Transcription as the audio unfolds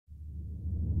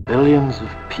Billions of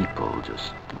people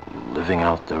just living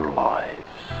out their lives,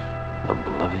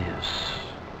 oblivious.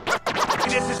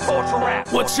 This is culture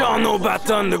rap. What y'all know about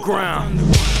the underground?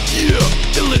 Yeah,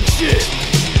 illegit,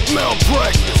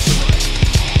 Malpraktiz.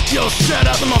 Yo, shout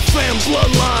out to my fam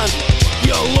BloodLine.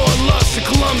 Yo, Lord Lhus in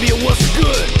Columbia, what's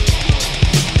good?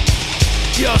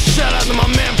 Yo, shout out to my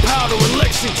man Powder in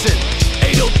Lexington.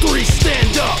 803,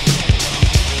 stand up.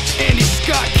 Andy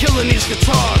Scott killing these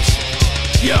guitars.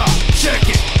 Yo, check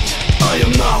it. I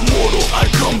am not mortal, I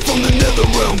come from the nether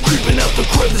realm, creeping out the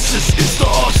crevices. It's the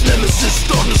arch nemesis,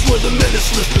 darkness where the menace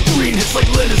lives. The green hits like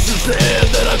lettuces, the air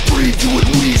that I breathe, you would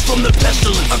wheeze from the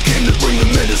pestilence. I came to bring the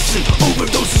medicine,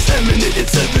 overdose is imminent.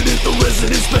 It's evident the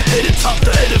residents beheaded, top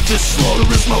the edifice. Slaughter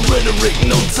is my rhetoric,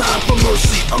 no time for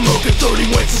mercy. I'm milking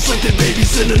 30 wanks and like they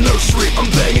babies in a nursery. I'm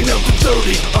banging out the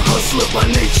 30, a hustler by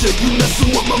nature. You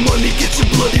messing with my money, get you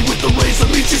bloody with the razor.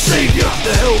 Meet your savior,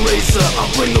 the hellraiser. I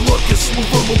bring the ruckus with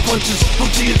verbal punches.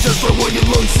 Hook to your chest right where your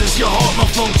lungs is, your heart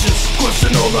malfunctions.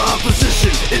 Crushing all the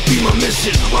opposition, it be my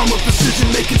mission. Rhyme with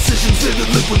precision, make incisions, vivid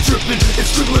liquid dripping.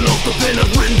 It's dribbling off the pen, I've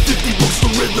written 50 books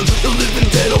for rhythm. The living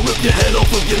dead, I'll rip your head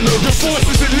off of your nerves. The force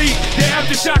is elite, the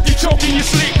aftershock, you choke in your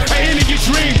sleep. I enter your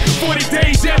dream, 40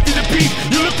 days after the beat.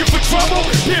 You looking for trouble?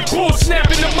 Pit bull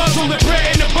snapping the muzzle, the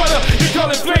bread and the butter. You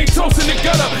call it flame toast in the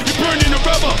gutter, you burning the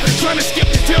rubber. Trying to skip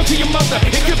the tail to your mother,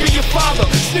 it could be your father.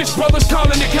 Snitch brothers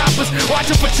calling the coppers,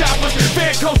 watching for choppers. Fan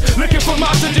coats, looking for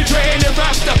monsters, you're dragging and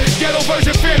roster. Ghetto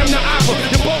version, Venom, the opera,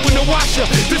 the boat in the washer.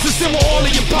 This is still all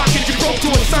in your pocket, you broke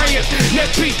to a science. Net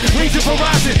peak, rings of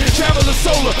horizon, traveler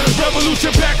solar.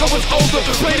 Revolution back, I was older,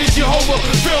 played as Jehovah.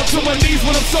 Fell to my knees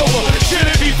when I'm sober. Should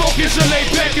it be focused or laid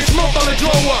back and smoke on the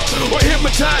drawer? Or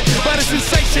hypnotized by the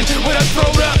sensation when I throw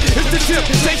it up. It's the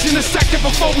temptation a second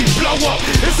before we blow up.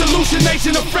 It's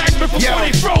hallucination of fragment before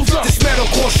they froze up. This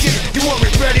metalcore shit, you weren't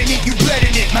regretting it, you bled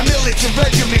in it. My militant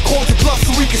regiment called to bluff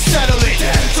so we can settle it.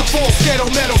 It's a false ghetto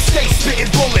metal state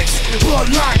spitting bullets.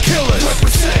 Bloodline killers,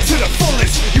 represent to the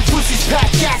fullest. You pussies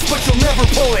pack gas but you'll never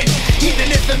pull it.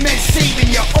 Even if it meant saving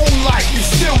your own life, you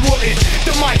still wouldn't.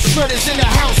 The mic shredders in the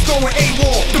house going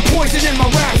AWOL. The poison in my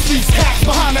raps leaves cats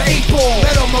behind the 8-ball.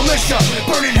 Metal militia,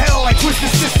 burning hell like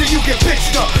Twisted Sister, you get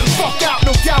pitched up. Fuck out,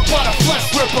 no doubt, by the flesh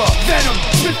ripper. Venom,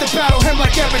 spit the battle hymn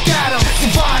like Eric Adams.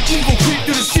 Divine evil creep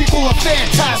through the sequel of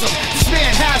Phantasm. This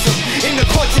man has him in the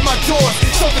clutch of my doors.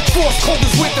 Southern force cold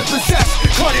as with the possessed.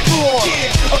 Cut it raw,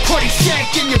 yeah, a cruddy shank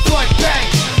in your blood bank.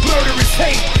 Murderous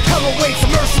hate, hell awaits a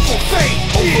merciful fate.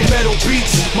 Over metal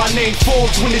beats, my name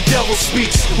folds when the devil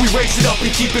speaks. We raise it up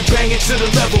and keep it banging to the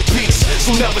level peaks.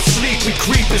 So never sleep, we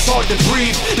creep, it's hard to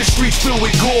breathe. The streets filled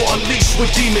with gore, unleashed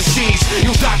with demon seeds.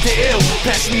 You Dr. Ill,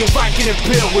 pass me a Viking and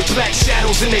pill. With black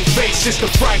shadows in their face, it's the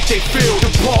fright they feel.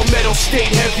 The ball metal state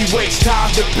heavyweights,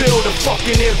 time to build a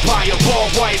fucking empire. Ball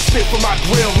wire spit from my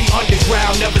grill, we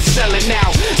underground, never selling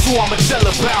out. So I'ma tell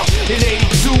about in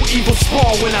 82, evil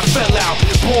spawn when I fell out.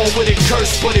 Born with a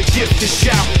curse, but a gift to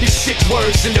shout. These sick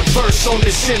words in the verse on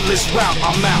this endless route.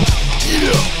 I'm out.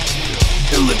 Yeah,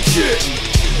 illegit,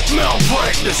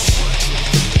 Malpraktiz.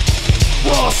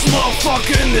 Rawest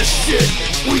motherfucker in this shit.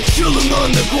 We killin'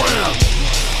 underground.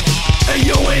 Hey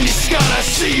yo, Andy Scott, I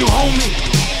see you, homie.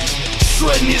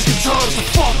 Shredding these guitars the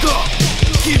fuck up.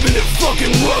 Keeping it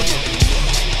fucking rugged.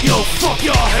 Yo, fuck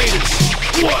y'all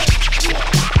haters. What?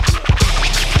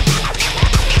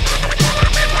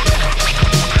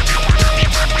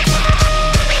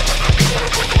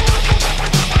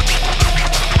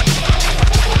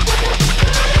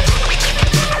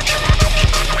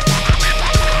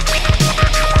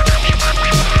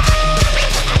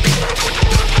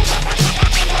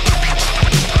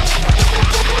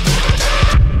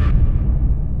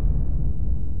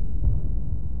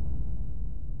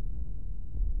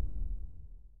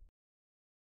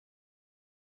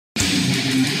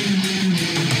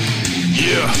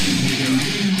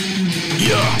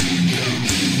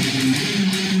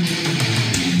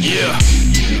 Yeah.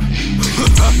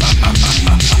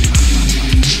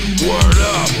 Word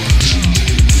up.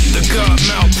 The God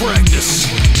Malpraktiz.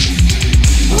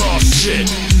 Raw shit.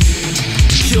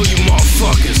 Kill you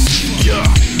motherfuckers. Yeah.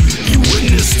 You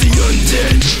witness the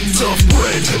undead. Tough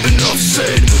bread, enough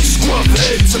said. Scrub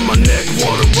head to my neck,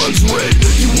 water runs red.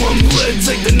 You unbled,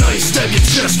 take the knife, stab your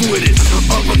chest with it.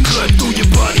 Uppercut through your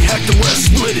body, hack the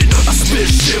rest, split it. I spit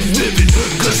shit vivid,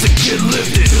 cause the kid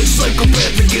lived it.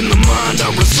 Psychopathic in the mind, I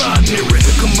reside near it.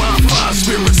 Combine 5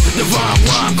 spirits, divine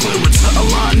rhyme clearance. A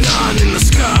line 9 in the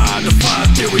sky, defy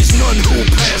theories. None who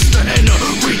pass the enter,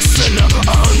 reach center.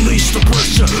 I unleash the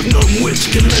pressure, none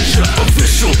which can measure.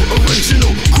 Official,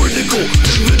 original, critical,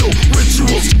 pivotal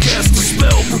rituals. Cast a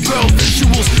spell, propel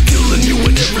visuals, killing you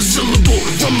with every syllable.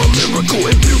 From a lyrical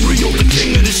imperial, the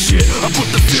king of the shit. I put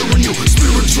the fear in you,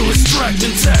 spiritual extract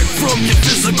intact from your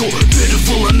physical.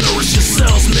 Pitiful, I nourish your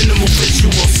cells, minimal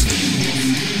visuals.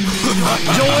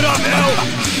 Yo, what up, L?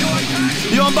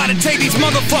 Yo, I'm about to take these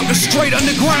motherfuckers straight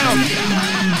underground.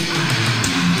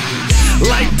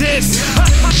 Like this.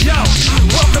 Yo,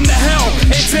 welcome to hell.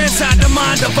 It's inside the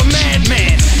mind of a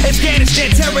madman. Afghanistan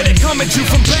terror that come at you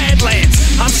from Badlands.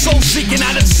 I'm soul seeking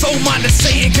out of the soul mind of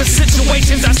Satan, cause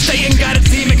situations I stay in got a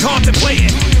demon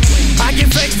contemplating. I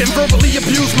get vexed and verbally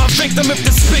abuse my victim. If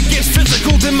the spit gets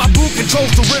physical, then my boot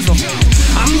controls the rhythm.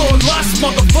 I'm Lord Lhus,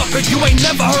 motherfucker, you ain't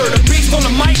never heard. A beast on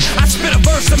the mic, I spit a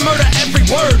verse and murder every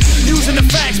word. Using the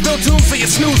facts, build tunes so you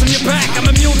snooze on your back. I'm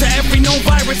immune to every known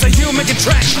virus a human can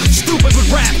track. Stupid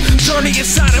with rap, journey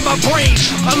inside of my brain.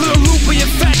 A little loopy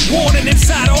effect, warning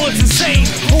inside, all it's insane.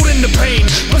 Holding the pain,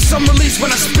 but some release when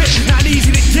I spit, not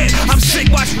easy to get. I'm sick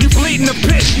watching you bleed in the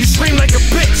pit, you scream like a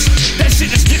bitch. That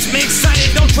shit just gets me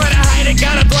excited, don't try to hide it.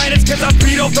 Got arthritis cause I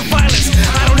beat off the violence.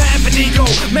 I don't have an ego,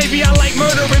 maybe I like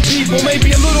murdering people.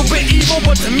 Maybe a little bit evil,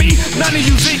 but to me, none of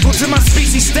you's equal to my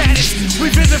species status. We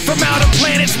visit from outer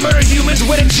planets, murder humans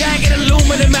with a jagged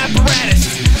aluminum apparatus.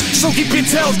 So keep your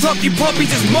tails tucked, you puppies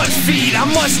just must feed. I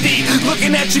must eat,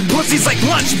 looking at you pussies like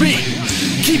lunch meat.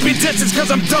 Keep your distance cause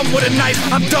I'm done with a knife.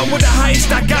 I'm done with the heist,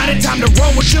 I got it, time to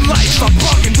run with your life. I'm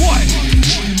fucking what?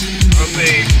 From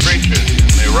the creatures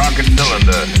in the rocket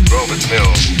cylinder in Grover's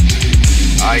Mill,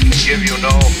 I can give you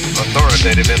no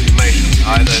authoritative information,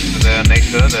 either as to their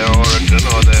nature, their origin,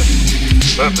 or their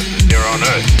purposes here on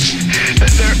Earth.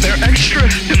 They're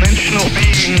extra-dimensional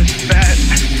beings that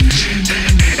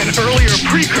an earlier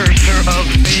precursor of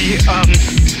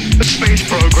the space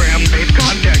program made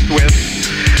contact with.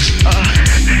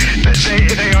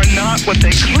 They are not what they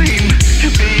claim to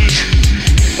be.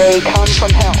 They come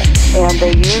from hell, and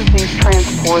they use these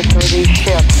transports or these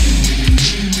ships.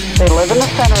 They live in the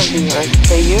center of the earth.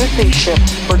 They use these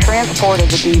ships for transport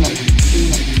of the demons.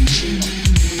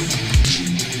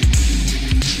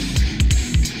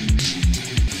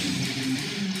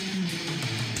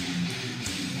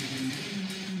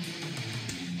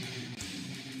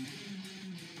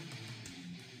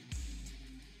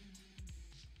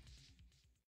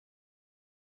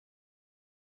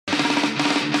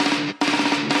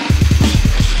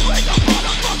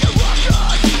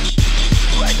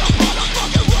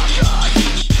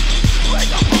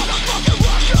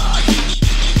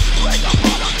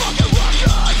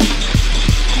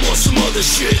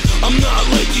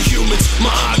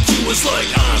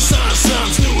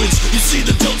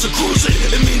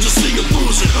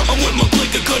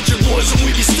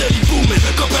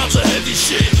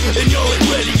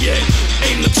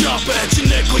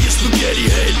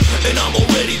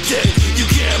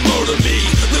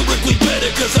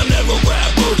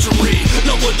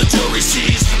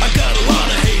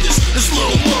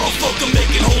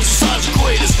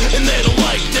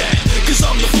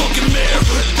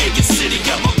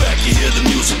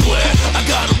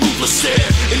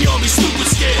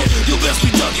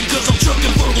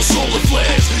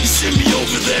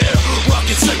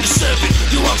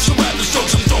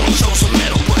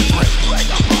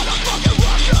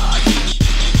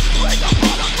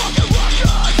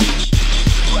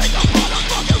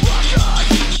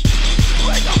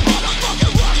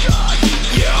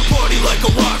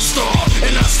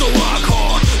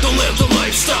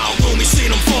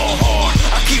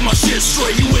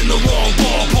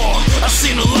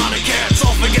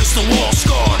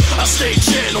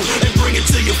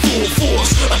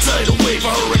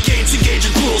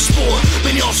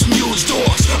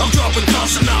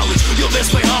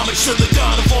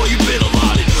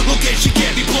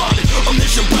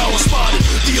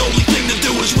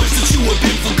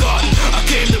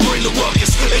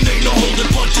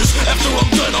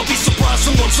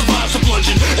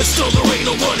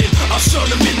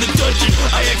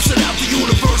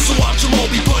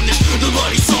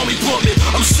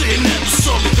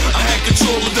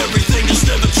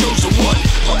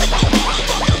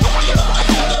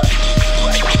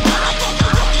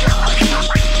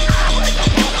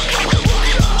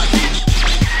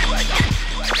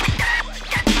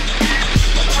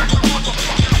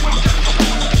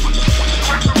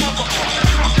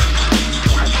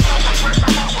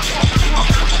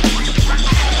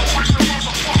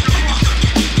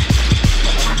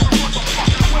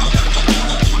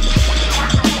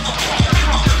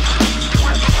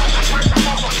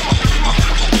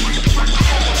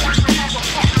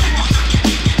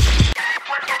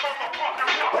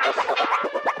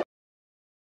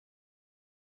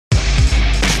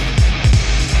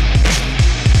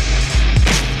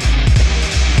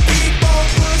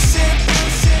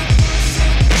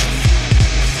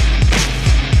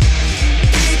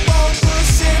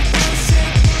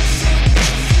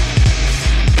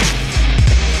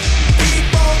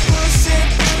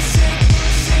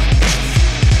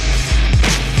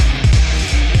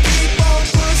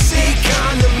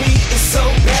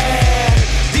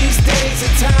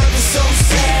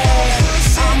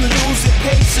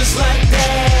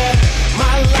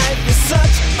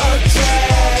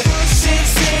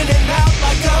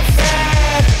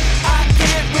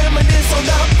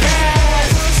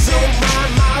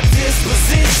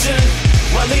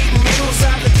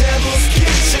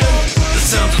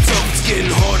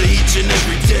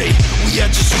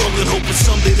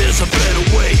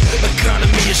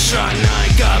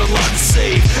 got a lot to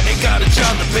save. Ain't got a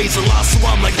job that pays a lot, so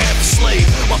I'm like half a slave.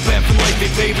 My path in life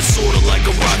ain't paved, sorta like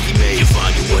a rocky maze. You find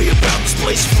your way about this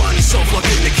place, you find yourself locked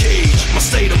in the cage. My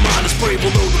state of mind is brave,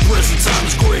 although the present time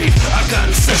is grave. I got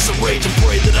incessant rage and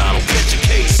pray that I don't catch a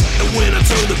case. And when I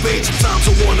turn the page, sometimes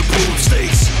I wanna pull up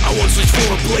stakes. I once reached for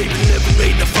a blade but never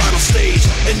made the final stage.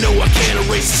 And no, I can't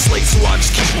erase the slate, so I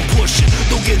just keep on pushing.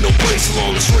 Don't get no breaks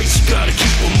along this race, you gotta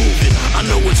keep on moving. I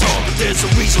know it's hard, but there's a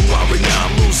reason why right now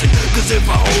I'm losing. Cause if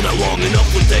I hold out long enough,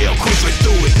 one day I'll cruise right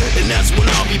through it. And that's when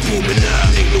I'll be booming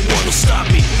out, ain't no one will stop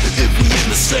me. If we in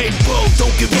the same boat,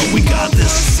 don't give up, we got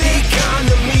this. The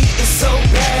economy is so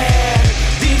bad.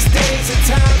 These days and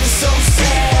times are so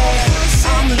sad.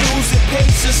 I'm losing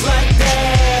patience like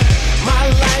that. My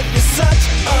life is such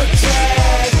a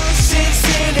drag. Shit's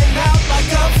in and out like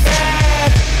a fad.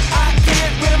 I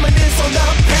can't reminisce on the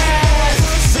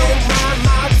past. Don't mind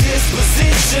my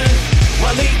disposition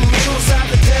while eating meals out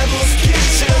the devil's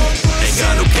kitchen. Ain't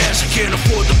got no cash, I can't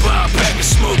afford to buy a pack of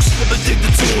smokes.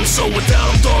 Addicted to him, so without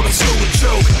him, dog, I'm still a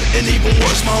joke. And even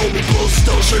worse, my homie blows his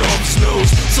stole shirt off his nose.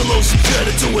 So low some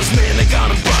cheddar to his man, they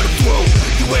got him by the throat.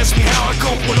 You ask me how I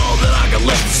cope when all that I got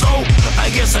left is hope. I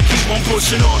guess I keep on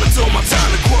pushing on until my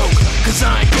time to grow. Cause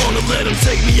I ain't gonna let him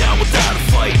take me out without a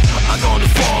fight. I gonna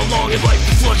fall along in life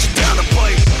to flush it down the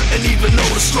pipe. And even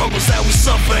though the struggles that we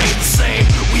suffer ain't the same,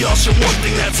 we all share one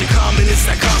thing that's in common, it's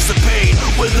that constant pain.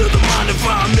 Whether the mind,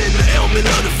 environment, the ailment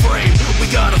of the frame, we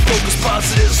gotta focus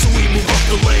positive so we move up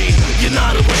the lane. You're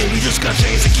not a lane, you just got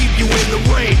chains to keep you in the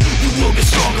rain. You will get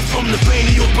stronger from the pain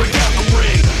and you'll break out the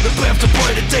ring. The path to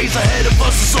brighter days ahead of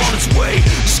us is on its way.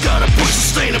 Just gotta push,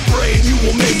 sustain, and pray, and you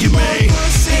will make it, man.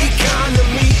 The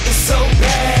economy is so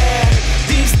bad.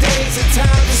 These days and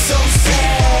times are so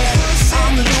sad.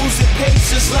 I'm losing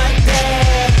patience like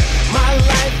that. My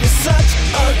life is such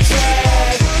a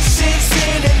drag. Shit's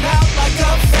in and out like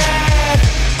a fad.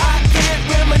 I can't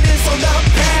reminisce on the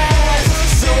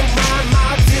past. Don't mind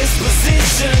my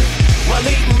disposition while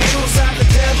eating meals out the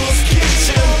devil's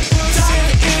kitchen.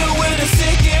 Dr. Ill with a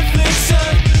sick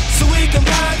infliction, so we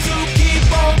combine to keep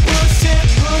on pushing,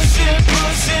 pushing,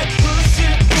 pushing,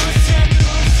 pushing, pushing,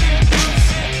 pushing,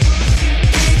 pushing.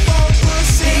 Keep on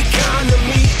pushing. The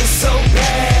economy is so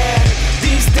bad.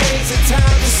 These days and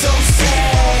times are so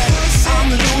sad. I'm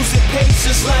losing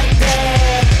patience like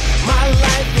that. My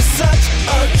life is such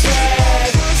a drag.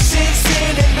 Shit's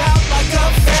in and out like a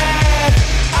fad.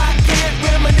 I can't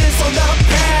reminisce on the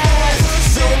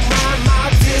past. Don't mind my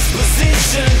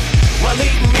disposition while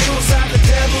eating meals out the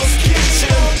devil's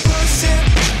kitchen.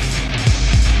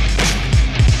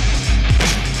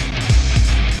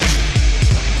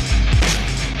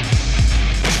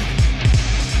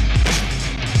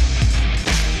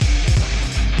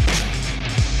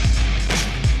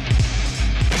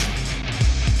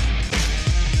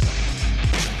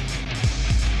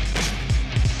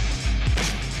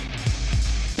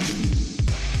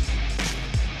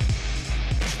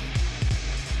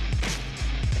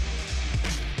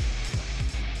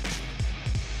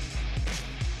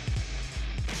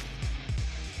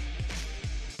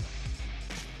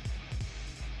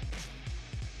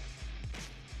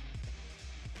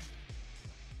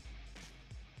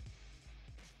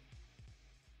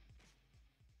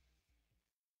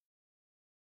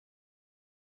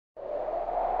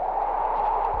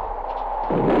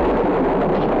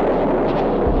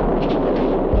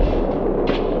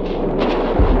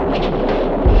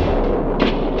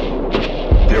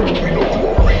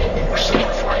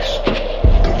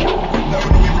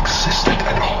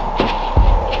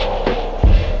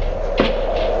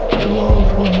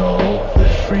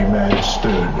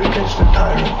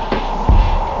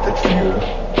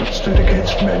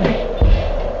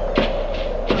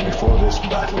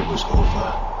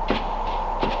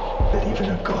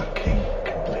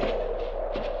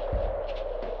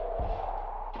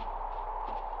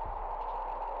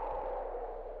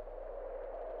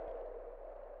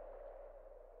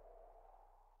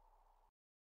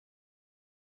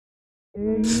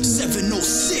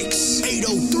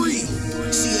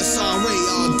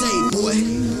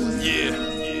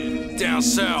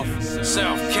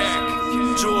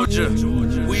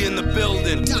 We in the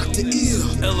building. Dr.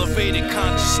 Ill. Elevated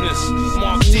consciousness.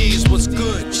 Malpraktiz, what's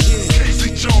good? Yeah.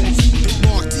 Casey Jones. Big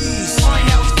Malpraktiz.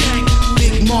 Grindhouse gang.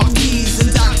 Big Malpraktiz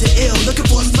and Dr. Ill. Looking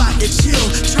for a spot to chill.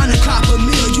 Trying to cop a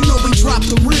meal. You know we drop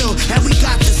the real. And we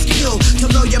got the skill to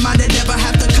blow your mind and never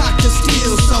have to cock the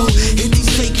steel. So if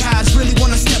these fake guys really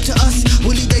wanna step to us,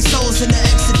 we'll leave their souls in the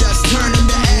exodus. Turn them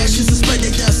to ashes and spread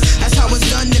their dust. That's how it's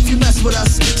done if you mess with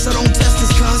us. So don't test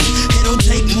us, cuz it'll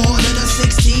take more than a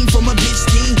 16 from a bitch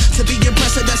team to be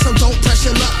impressive. That so don't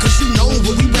pressure luck, cause you know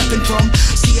where we reppin' from.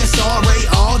 CSR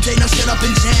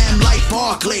and jam like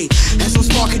Barkley. And some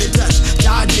spark in the Dutch,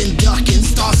 dodging, ducking,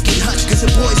 Starsky and Hutch. Cause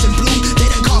the boys in blue, they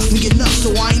done cost me enough.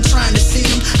 So I ain't trying to see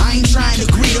them, I ain't trying to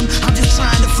greet them. I'm just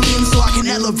trying to flee them so I can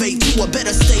elevate to a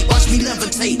better state. Watch me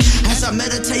levitate. As I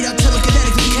meditate, I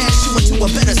telekinetically cast you into a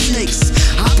better snakes.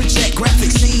 I project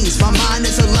graphic scenes, my mind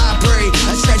is a library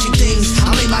of tragic things.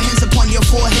 I lay my hands upon your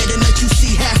forehead and let you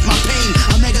see half my pain.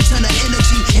 A megaton of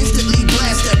energy instantly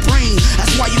blast that brain.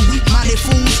 That's why you weak-minded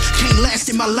fools can't last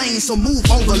in my lane. So move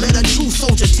over, let a true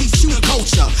soldier teach you the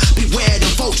culture. Beware the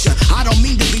vulture, I don't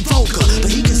mean to be vulgar, but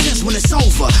he can sense when it's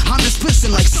over. I'm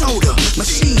dispensing like soda,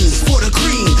 machines for the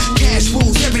cream. Cash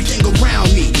rules everything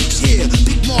around me. Yeah,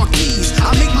 big marquees,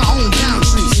 I make my own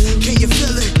boundaries. Can you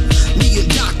feel it? Me and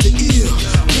Dr. Ill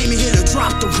came in here to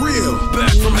drop the real.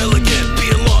 Back from hell again,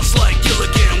 being lost like Killah,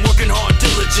 working hard,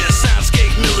 diligent,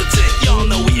 soundscape militant. Y'all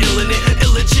know we illin' it,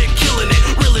 illegit, killing it,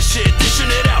 real as shit, dishing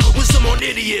it out with some on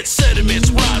idiots.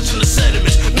 Sediments, rise from the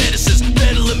sediments, medicines,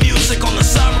 peddling music on the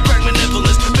side, crack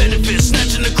benevolence, benefits,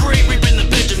 snatching the cream, reaping the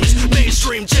Benjamins.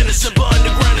 Mainstream genesis, but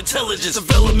underground intelligence,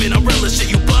 development, I relish it.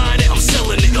 You buying it, I'm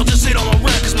selling it. Y'all just hate on my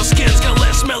rap cause my skin's got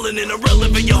less melanin.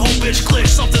 Irrelevant, your whole bitch clear,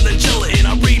 something than gelatin.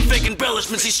 I read fake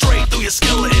embellishments, see straight through your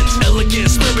skeletons. Elegant,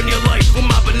 sparing your life with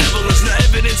my benevolence. No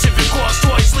evidence if it costs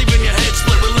twice, leaving your head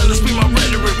split. Relentless be my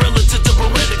rhetoric, relative to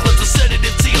paretic clips. A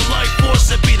sedative to your life force,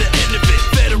 that be the end of it.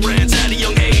 Veterans at a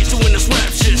young age doing this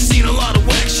rap shit. Seen a lot of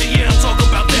whack shit, yeah, I'm talking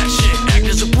about that shit.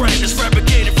 Actors of practice,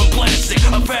 fabricated from plastic.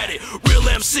 I've had it, real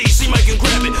MC, see Mike can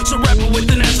grab it. So rap it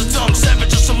with an ass of tongue,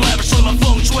 savage or some lavish on my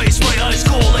feng shui. Spray ice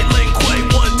cold like Lin Kuei.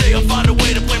 One day I'll find a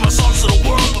way to play my songs to the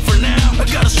world, but for now, I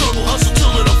gotta struggle, hustle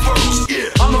till it unfurls.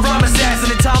 Yeah. I'm a rhyme assassin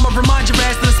in time, I remind your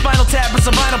ass that a spinal tap with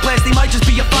some rhinoplasty might just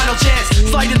be your final chance.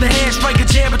 Slide in the hand, strike a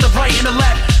jab with the right and the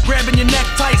left. Grabbing your neck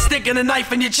tight, sticking a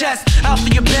knife in your chest. Out for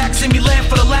your back, see me laugh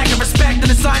for the lack of respect.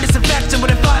 And a sinus infection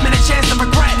with a 5-minute chance to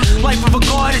regret. Life of a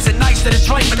guard isn't nice that it's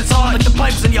right, but it's hard. Like the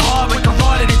pipes in your heart, like a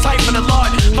rod and it's tight from the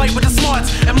lard. Fight with the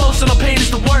smarts, emotional pain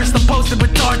is the worst. I'm posted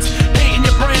with darts, painting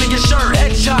your brain in your shirt.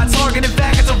 Headshots, targeting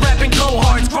faggots of rapping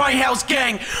cohorts. Grindhouse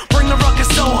gang, bring the ruckus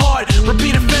so hard.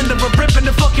 Repeat offender, we're ripping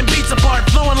the fucking beats apart.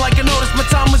 Flowing like a notice, my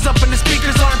time was up and the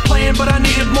speakers aren't playing. But I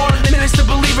needed more minutes to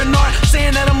believe in art.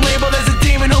 Saying that I'm labeled as a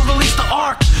demon who released the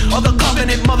ark of the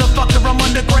covenant, motherfucker. I'm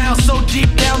underground, so deep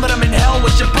down that I'm in hell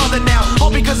with your brother now. All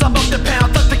because I bumped the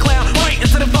pound, tuck the clown right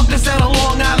into the fucking sound of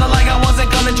Long Island like I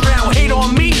wasn't gonna drown. Hate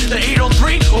on me, the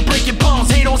 803 will break your bones.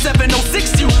 Hate on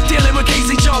 706, you dealing with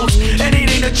Casey Jones. And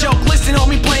it ain't a joke, listen on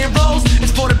me playing roles.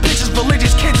 It's for the bitches,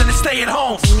 religious kids, and the stay at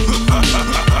homes.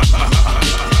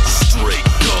 Straight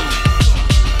gully,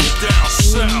 down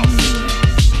south.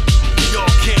 Y'all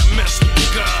can't mess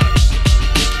with God.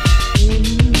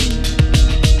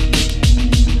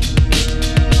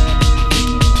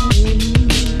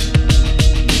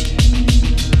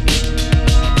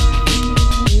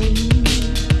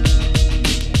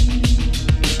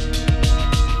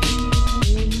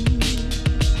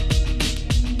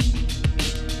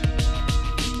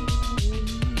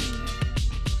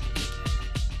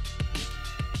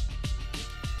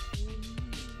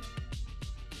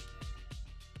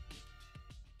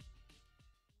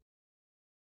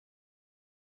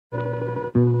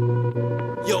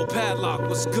 Yo, Padlock,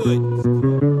 what's good?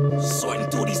 Sorting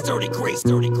through these dirty crates,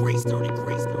 yeah. Sorting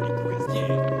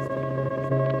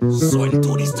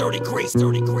through these dirty crates, yeah.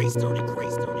 Dirty crates.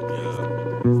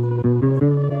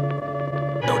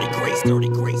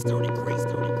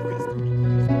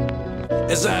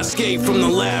 As I escape from the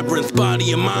labyrinth,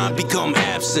 body and mind become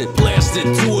absent. Blasted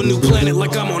to a new planet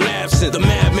like I'm on absent. The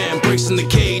madman breaks in the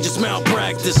cage, it's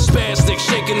malpractice. Spastic,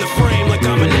 shaking the frame like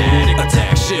I'm an addict.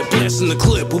 Attack shit, blasting the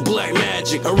clip with black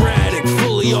magic. Erratic,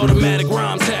 fully automatic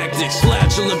rhyme tactics.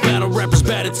 Flatulent battle rappers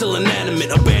battered till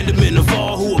inanimate. Abandonment of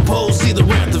all who oppose, see the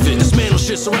wrath of it. Dismantle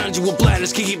shit, surround you with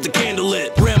bladders, can keep the candle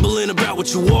lit. Rambling about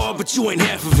what you are, but you ain't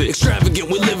half of it.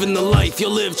 Extravagant, we living the life, you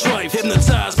live trife.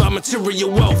 Hypnotized by material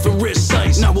wealth and rich sights.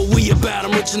 Not what we about,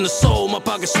 I'm rich in the soul, my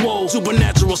pocket's swole.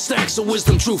 Supernatural stacks of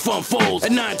wisdom, truth unfolds.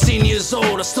 At 19 years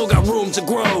old, I still got room to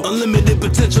grow. Unlimited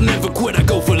potential, never quit, I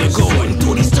go for the goal. Sorting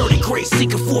through these dirty crates,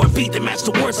 seeking for a beat that match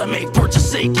the words I made.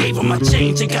 Purchase it, gave him my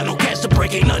change, ain't got no cash to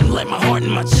break, ain't nothing like my heart in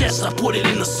my chest. I put it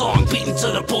in the song, beating to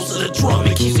the pulse of the drum,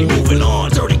 it keeps me moving on.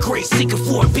 Dirty crates, seeking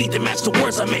for a beat that match the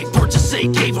words I made. Purchase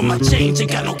it, gave him my change,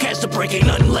 ain't got no cash to break, ain't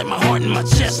nothing like my heart in my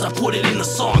chest. I put it in the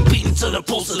song, beating to the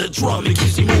pulse of the drum, it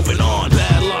keeps me moving on.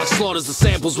 Padlock slaughters the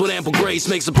samples with ample grace,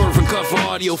 makes a perfect cut for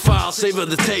audio files, savor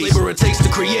the taste. Labor it takes to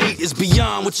create is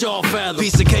beyond what y'all fathom.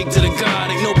 Piece of cake to the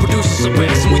god, ain't no producers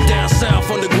surpassing. We down south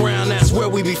underground, that's where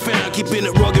we be found. Keeping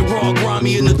it rugged, raw,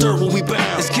 grimy in the dirt where we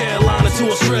bound. It's Carolina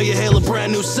to Australia, hail a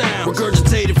brand new sound.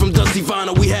 Regurgitated from dusty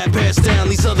vinyl we had passed down.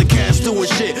 These other cats doing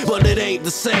shit, but it ain't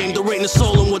the same. There ain't a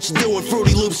soul in what you're doing.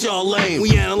 Fruity Loops, y'all lame.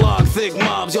 We analog thick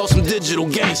mobs, y'all some digital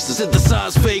gangsters.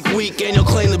 Synthesize fake weak, and y'all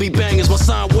claim to be bangers. My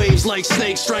sign waves like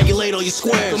snakes, strangulate all your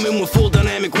squares. Come in with full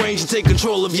dynamic range and take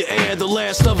control of your air. The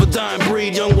last of a dying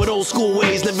breed, young with old school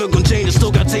ways. Never gonna change it,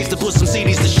 still got taste to put some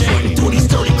CDs to shame. Through these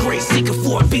dirty crates, seeking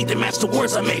for a beat that match the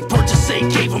words I make. Purchase it,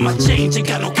 gave him my change. Ain't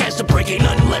got no cash to break, ain't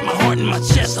nothing like my heart in my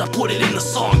chest. I put it in the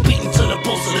song, beating to the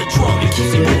pulse of the drum. It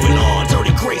keeps me moving on.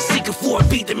 Dirty crates, seeking for a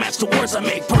beat that match the words I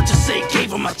make. Purchase it,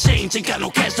 gave him my change. Ain't got no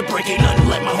cash to break, ain't nothing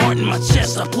like my heart in my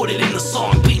chest. I put it in the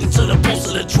song, beating to the pulse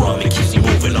of the drum. It keeps me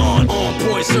moving on. On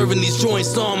point, serving these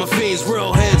joints to all my fiends.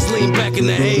 Real heads lean back in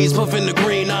the haze, puffing the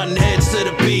green, nodding heads to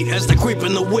the beat as they creep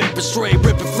in the whip and straight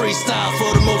ripping freestyle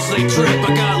for the most they trip.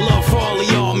 I got love for all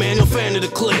of y'all, man. You're a fan of the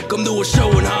click. Come do a show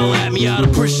and holler at me, I'd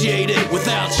appreciate it.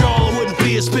 Without y'all, I wouldn't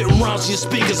be here spitting rhymes to your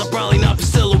speakers. I'd probably not be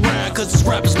still around, cause this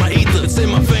rap is my ether. It's in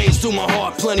my veins, through my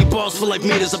heart. Plenty bars for like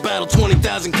meters. I battle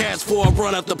 20,000 cats before I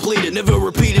run out depleted. Never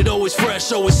repeated, always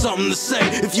fresh, always something to say.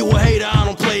 If you a hater, I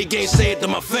don't play games, say it to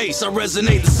my face. I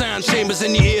resonate the sound chambers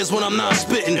in your ears when I'm not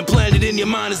spitting. Implanted in your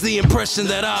mind is the impression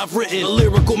that I've written. A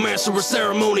lyrical master of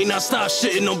ceremony, now stop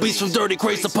shitting on beats from Dirty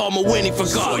Crates to Paul Winnie for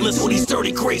God. Listen to these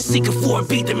dirty crates, seeking for a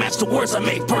beat that match the words I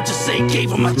make. Purchase it,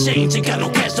 gave him my change. Ain't got no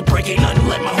cash to break, ain't nothing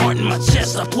like my heart in my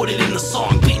chest. I put it in the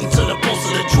song, beating to the pulse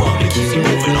of the drum. It keeps me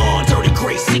moving on. Dirty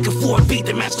crates, seeking for a beat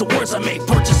that match the words I make.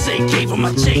 Purchase it, gave him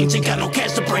my change. Ain't got no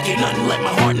cash to break, ain't nothing like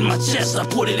my heart in my chest. I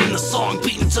put it in the song,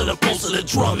 beating to the pulse of the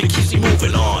drum. It keeps me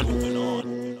moving on.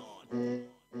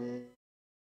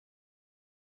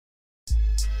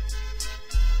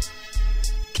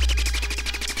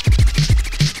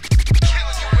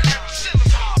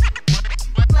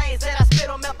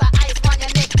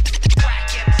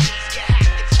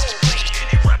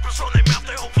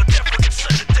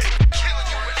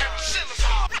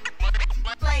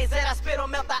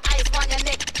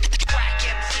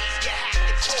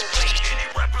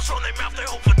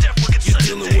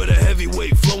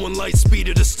 Light speed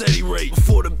at a steady rate.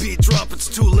 Before the beat drop, it's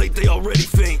too late, they already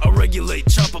faint. I regulate,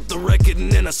 chop up the record,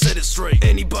 and then I set it straight.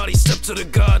 Anybody step to the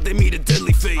god, they meet a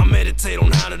deadly fate. I meditate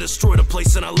on how to destroy the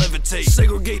place and I levitate.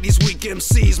 Segregate these weak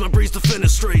MCs, my breeze to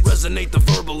fenestrate. Resonate the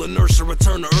verbal inertia,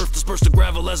 return to earth. Disperse the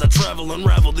gravel as I travel,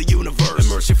 unravel the universe.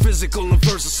 Immerse your physical and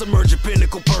versus, submerge your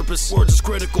pinnacle purpose. Words is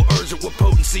critical, urgent with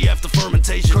potency after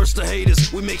fermentation. Curse the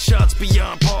haters, we make shots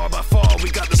beyond par. By far, we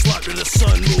got the slot to the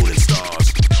sun, moon, and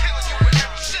stars.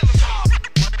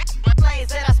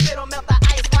 That I spit on melt the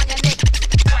ice on your neck.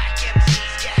 Crack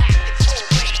MCs, yeah, it's all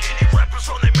late. Any rappers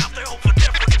on their mouth, they hope for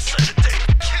death, we can set a date.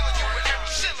 Killing you with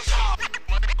every syllable.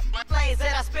 Plays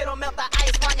that I spit on melt the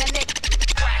ice on your neck.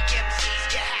 Crack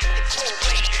MCs, yeah, it's all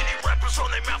late. Any rappers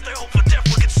on their mouth, they hope for death,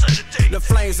 we can set a date. The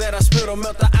flames that I spit on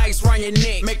melt the ice round your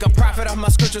neck. Make a profit off my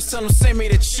scriptures, tell them send me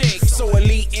the check. So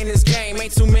elite in this game,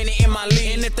 ain't too many in my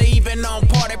league. And if they even on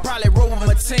par, they probably roll with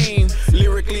my team.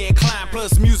 Lyrically inclined,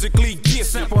 plus musically gifted.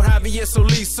 Sample Javier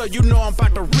Solis, so you know I'm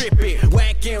about to rip it.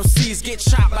 Whack MCs get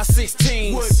chopped by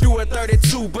 16. Would do a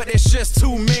 32, but it's just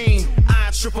too mean.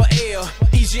 ILL,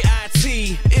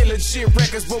 EGIT, illegit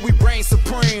records, but we reign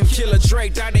supreme. Killer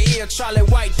Drake, Dr. Ill, Charlie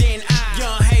White, then I.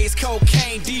 Young Haze,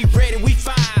 cocaine, D ready, we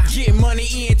fire. Get money,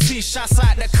 ENT, shots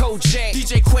out the Kojak.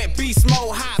 DJ Quet, Beast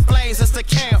Mode, Hot Flames, that's the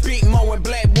camp. Big Mo and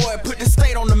Black Boy, put the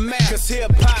state on the map. Cause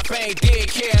hip hop ain't dead,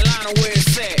 Carolina where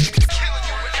it's at.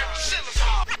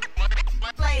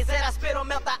 Plays that I spit on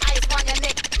melt the ice on your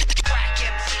neck. Crack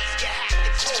MCs, yeah,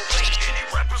 it's all late. Any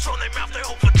rappers on their mouth, they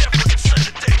hope for death, we can set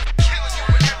a date. Killing you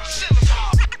with every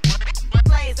syllable.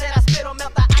 Plays that I spit on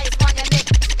melt the ice on your neck.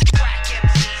 Crack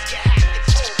MCs, yeah,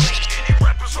 it's all late. Any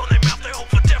rappers on their mouth, they hope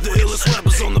for death, we can set a date. The illest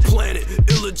rappers on the planet,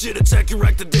 illegit attack, you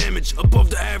rack the damage. Above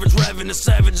the average, ravenous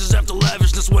savages after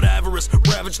lavishness with avarice.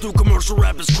 Ravage through commercial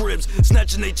rappers' cribs.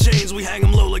 Snatching they chains, we hang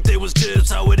them low like they was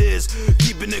jibs. How it is,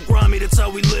 keeping it grimy, that's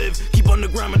how we live. Keep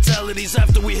underground mentalities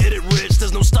after we hit it rich.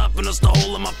 There's no stopping us, the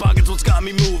hole in my pocket's what's got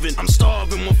me moving. I'm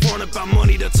starving, one front about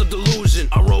money, that's a delusion.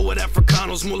 I roll with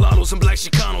Africanos, mulattoes, and black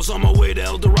Chicanos. On my way to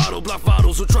El Dorado, block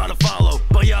bottles who try to follow.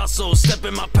 Payasos, step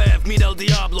in my path, meet El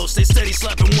Diablo. Stay steady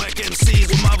slapping whack MCs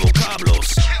with my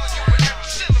vocablos.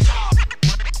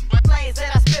 Plays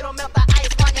that I spit on melt the ice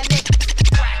on your neck.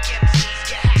 Crack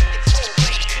MCs, yeah, it's all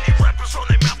late. Any rappers on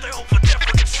their mouth, they hope for death,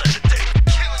 we can set a date.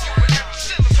 Killing you with every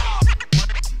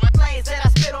syllable. Plays that I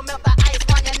spit on melt the ice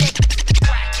on your neck.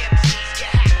 Crack MCs,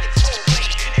 yeah, it's all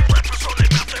late. Any rappers on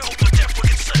their mouth, they hope for death, we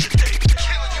can set a date.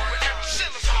 Killing you with every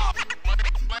syllable.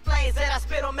 Plays that I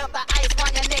spit on melt the ice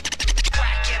on your neck.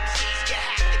 Crack MCs,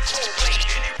 yeah, it's all late.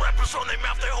 Any rappers on their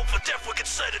mouth, they hope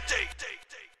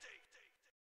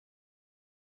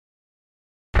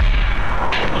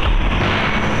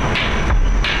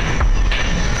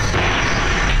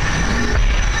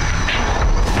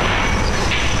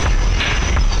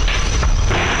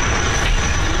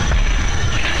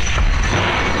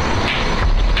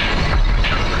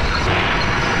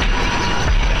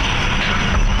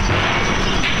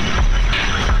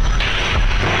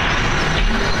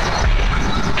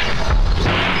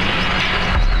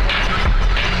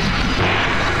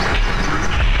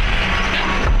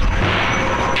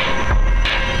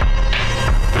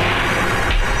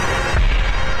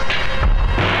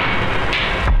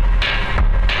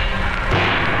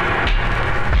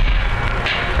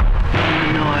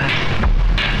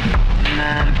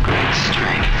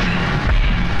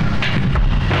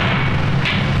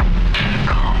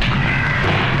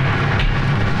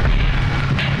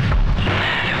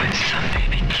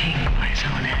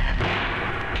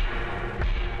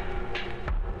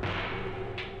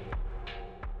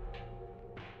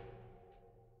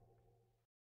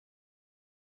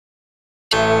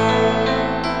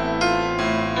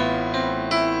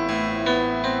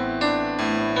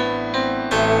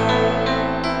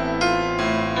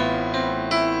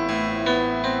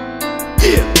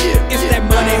It's that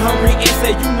money hungry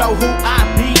essay, you know who I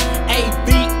be.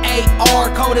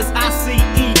 AVAR, code is ICE.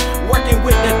 Working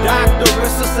with the doctor,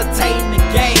 resuscitating the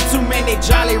game. Too many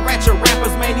jolly ratchet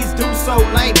rappers, man, these dudes so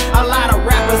lame. A lot of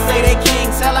rappers say they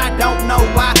kings, hell I don't know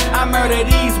why. I murder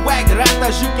these whack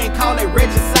rappers, you can call it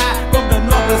regicide. From the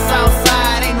north to south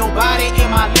side, ain't nobody in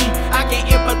my league. I can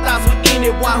empathize with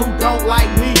anyone who don't like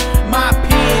me. My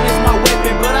pen is my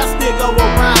weapon, but I still go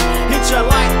around. Hit you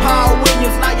like Paul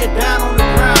Williams, now you're down on the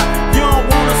ground. You don't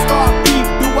wanna start beef,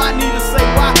 do I need to say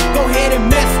why? Go ahead and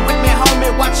mess with me,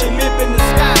 homie, watch you live in the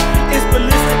sky. It's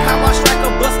ballistic how I strike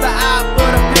a buster eye for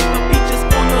the paper. Beaches,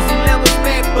 corners, and levels,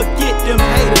 man, forget them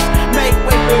haters. Make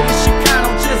way for this Chicano,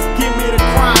 just give me the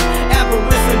crime.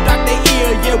 Avarice and Dr.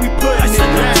 Ear, yeah, we putting it down.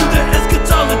 I to the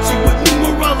eschatology with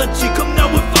numerology. Come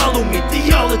now and follow me.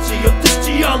 Theology of this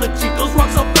geology. Those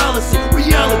rocks are fallacy.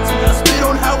 Reality, I spit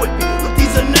on how it be with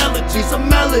these analogies. A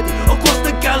melody across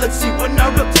the galaxy. When I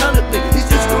rep talently,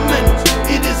 these instrumentals,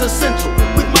 it is essential.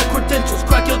 With my credentials,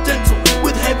 crack your dental.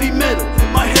 With heavy metal,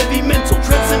 my heavy mental,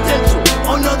 transcendental.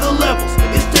 On other levels,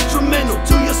 it's detrimental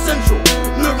to your central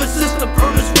nervous system.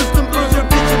 Purpose, wisdom, burns your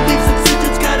vision, leaves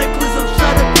incisions, cataclysms,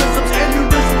 shattered prisms,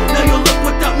 aneurysm. Now you're left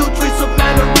without no trace of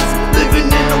mannerism. Living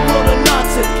in a world of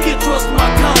nonsense, can't trust my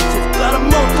conscience. Gotta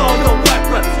murk all your whack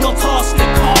reps, you'll toss the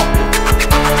carpet.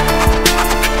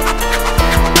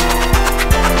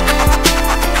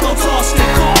 You'll toss the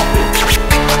carpet.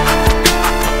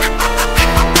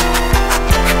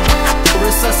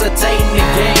 Resuscitating the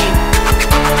game.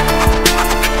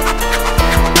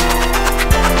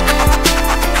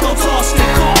 Don't toss the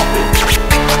carpet.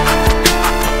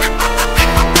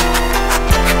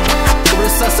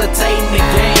 Resuscitating the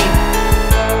game.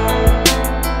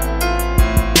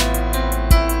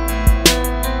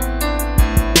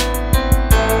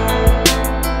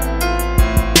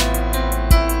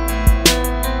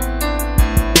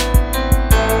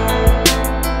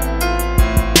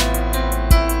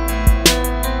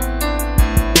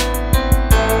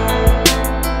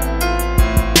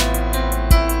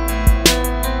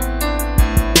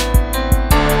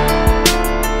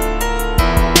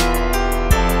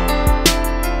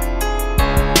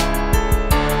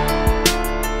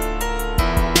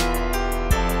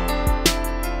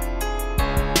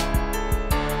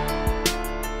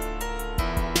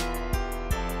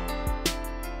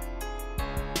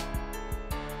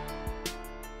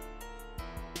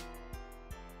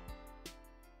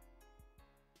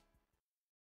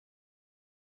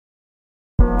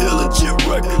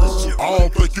 I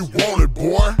don't think you want it,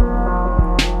 boy.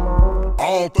 I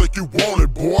don't think you want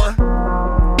it, boy.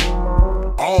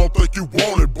 I don't think you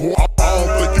want it, boy. I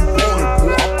don't think you want it,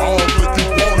 boy. I don't think you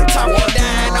want it, boy. Talking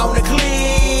down on the clip.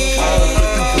 I don't think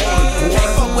you want it, boy.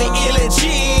 Can't fuck with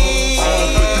illegit. I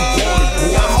don't think you want it,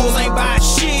 boy. Y'all hoes ain't buy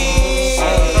shit. I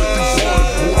don't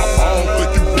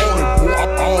think you want it, boy. I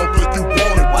don't think you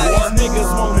want it, boy. Why these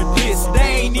niggas wanna diss? They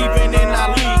ain't even in our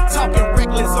league. Talking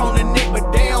reckless on the neck,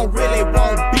 but they don't really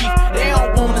want beef. They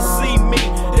don't wanna see me.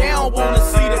 They don't wanna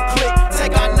see the click.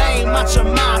 Take our name out your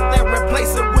mouth and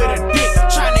replace it with a dick.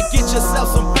 Trying to get yourself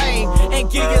some fame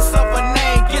and give yourself a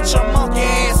name. Get your monkey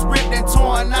ass ripped and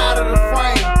torn out of the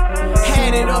frame.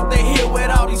 Hand it up the hill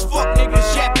with all these fuck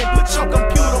niggas yapping. Put your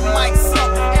computer mics up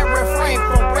and refrain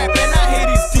from rapping. I hear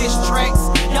these diss tracks.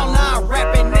 Y'all not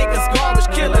rapping niggas garbage.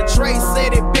 Killer Dre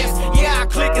said it best. Yeah, our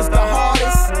click is the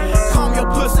hardest. Calm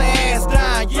your pussy ass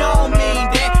down. You don't mean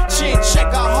that. Shit,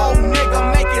 check a whole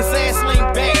nigga, make his ass lean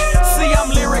back. See, I'm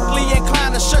lyrically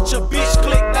inclined to shut your bitch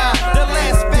click down. The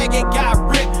last faggot got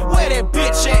ripped. Where that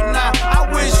bitch at now? I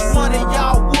wish one of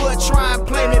y'all would try and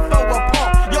play me for a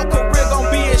punk. Your career gon'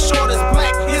 be as short as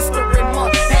Black History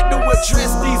Month. Had to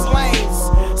address these lanes.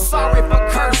 Sorry for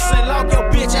cursing. Log your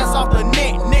bitch ass off the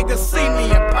net. Niggas see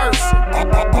me in person. I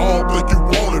don't think you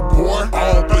want it, boy. I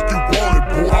don't think you want it,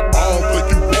 boy. I don't think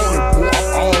you want it, boy.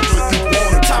 I don't think you want it,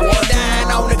 boy. Talking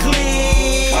down on the clip.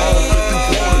 I don't think you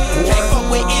want it, boy. Can't fuck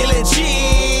with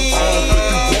illegit. I don't think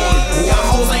you want it, boy. Y'all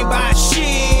hoes ain't buy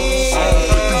shit. I don't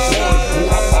think you want it,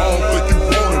 boy. I don't think you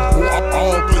want it, boy. I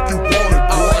don't think you want it,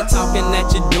 boy. All that talking that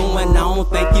you're doing, I don't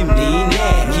think you mean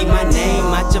that. Keep my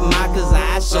name out your mouth, cause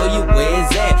I show you where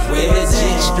it's at. Where it's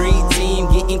at. Street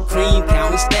team getting cream,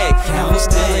 counting stacks. I'm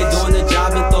still ain't doing the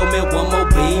job and throw me one more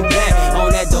beam back. On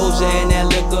that Doja and that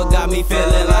liquor got me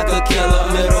feeling like a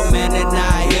killer. Middleman and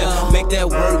I here, make that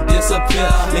work disappear.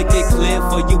 Make it clear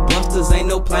for you busters, ain't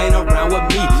no playing around with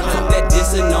me. Fuck that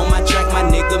dissing on my track, my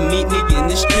nigga meet me in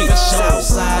the street.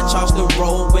 Southside, Charleston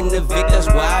Road, when the Vic, that's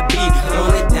where I be.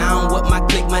 Throwing it down with my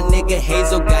clique, my nigga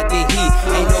Hazel got the heat.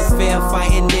 Ain't no fair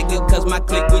fighting nigga, cause my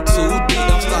clique we too deep.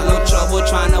 Don't start no trouble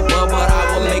trying to bubble, but I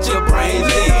will make your brains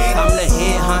leak. I'm the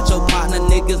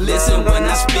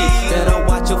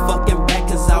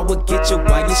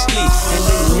Sligh. And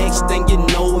the next thing you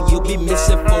know, you'll be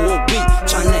missing for a week.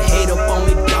 Tryna hate up on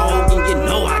me, dog, and you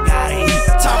know I gotta eat.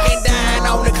 Talking down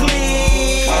on the clip.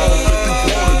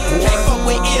 Can't fuck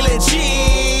with ill G.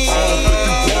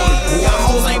 Y'all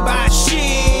hoes ain't buy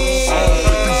shit. I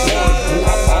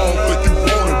don't think you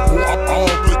want it, boy. I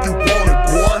don't think you want it,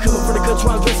 boy. Coming from the country,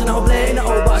 I'm dressing all black in the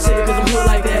old box city, cause I'm good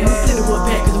like that. Move plenty wood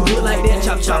pack, cause I'm good like that.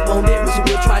 Chop chop on that, wish you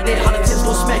would try that. Holla tips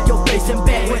gon' smack your face and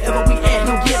back. Wherever we at,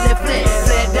 don't get that flat.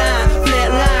 Flat dime, flat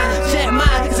line, chat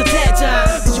mine, it's attack time.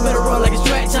 Bitch, you better run like it's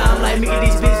track time. Like Mickey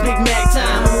D's bitch, Big Mac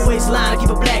time. I'm a waistline, keep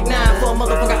a black 9. For a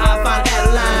motherfucker, I find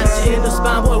Adeline. She in the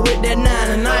spine, boy, with that 9.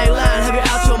 And I ain't lying, have you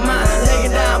out your mind.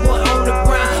 Laying down, boy, on the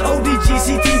grind.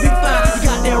 ODGCT, be fine. You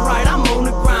got that right, I'm on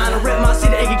the grind. I rep my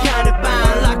city, ain't kinda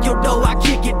bind. Lock your door, I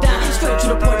kick it down. Straight to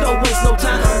the point, don't waste no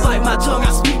time. Bite my tongue,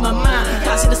 I speak my mind.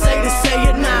 Got shit to say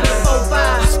it now.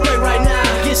 4-5, spray right now.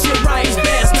 Get shit right, it's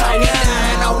best tight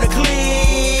now. On the clip.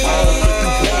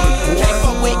 Can't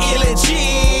fuck with ill G.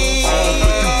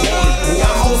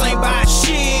 Y'all hoes ain't buy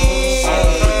shit. I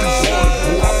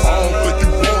don't think you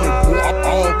want it, boy. I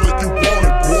don't think you want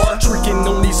it, boy. Tricking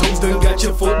on these hoes done got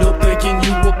you fucked up thinking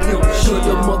you a pimp. Good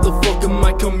the motherfucker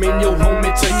might come in your home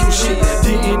and take your shit.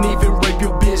 Didn't even rape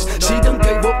your bitch, she done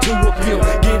gave up to a pimp.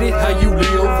 Get it how you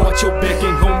live, watch your back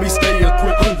and homie stay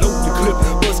equipped. Unload the clip,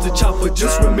 bust the chopper.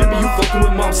 Just remember you fucking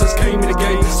with moms since came in the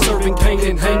game. Serving cane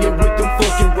and hanging with them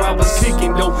fucking robbers.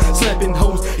 Kicking dope, slapping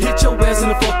hoes, hit your ass in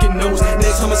the fucking nose.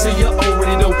 Next time I see you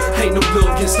already know, ain't no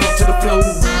love, get stomped to the floor.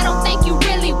 I don't think you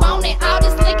really want it. All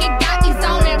this liquor got me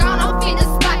zoning. Gone off in the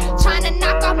spot, trying to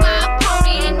knock off my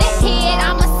opponent in the head.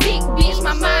 I'm a sick bitch,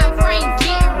 my mind frame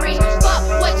getting rich. Fuck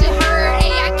what you heard,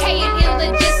 AIK and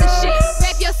illegit and shit.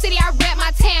 Rep your city, I rep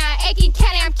my town. Aiken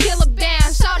County, I'm Killah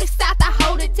bound. Shawty South, I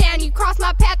hold it down. You cross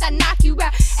my path, I knock you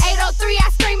out. 803, I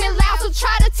screaming loud, so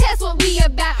try to test what we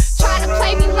about. Try to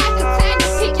play me like a clown, you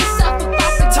pick yourself up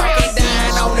off the ground. Talking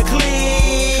down on the clip.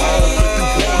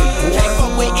 Can't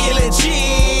fuck with ill G.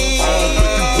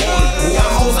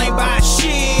 Y'all hoes ain't buy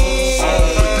shit.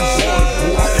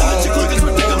 Electric click is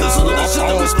ridiculous. All of that shit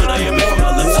that we spit, I am from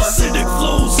my lips. Acidic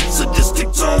flows,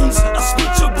 sadistic tones. I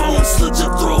split your bones, slit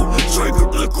your throat. Trigger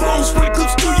the chrome, spray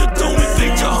clips through your dome.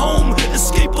 Invade your home,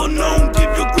 escape unknown. Give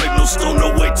your grave no stone,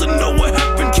 no way to know what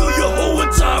happened. Kill your whole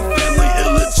entire family,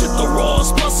 illegit the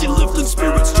Ross. Posse lifting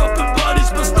spirits, dropping bodies.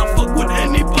 Best not fuck with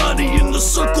anybody in the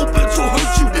circle, bitch will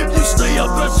hurt you. If you stay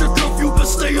out past your curfew, but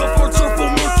stay off our turf or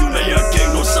murk you. Now I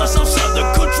gang no shots outside the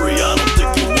country, I don't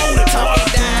think you want it.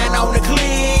 Talking down on the clip.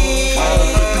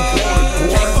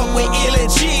 Can't fuck with ill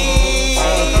G.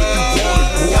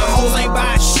 Y'all hoes ain't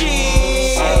buy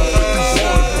shit. I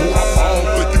don't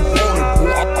think you want it,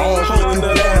 boy. I don't think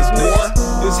you want it, boy.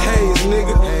 It's Headz,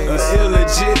 nigga, a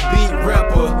illegit beat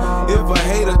rapper. If a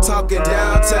hater talking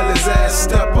down, tell his ass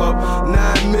step up.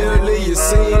 9 million, you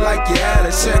seem like you had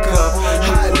a checkup.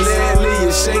 Hot lately,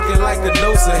 you shaking like a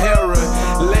dose of heroin.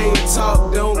 Lame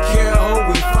talk, don't care, ho,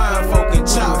 we fine folk and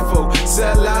chop folk.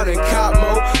 Sell out in cop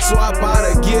mode, swap out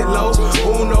and get low.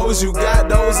 Who knows, you got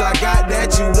those, I got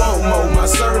that, you want more. My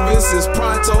service is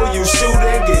pronto, you shoot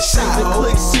and get shot. The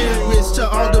click serious to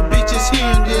all the bitches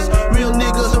hearing this. Real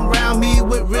niggas around me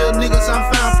with real niggas, I'm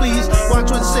fine, please.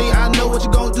 Watch what you say, I know what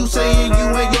you gon' do. Saying you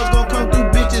and yours gon' come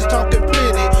through, bitches talking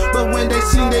plenty. But when they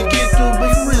see they get through,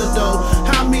 be real though.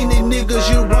 How many niggas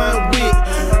you run with?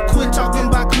 Quit talking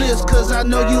about clips, cause I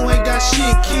know you ain't got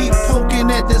shit. Keep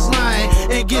poking at this line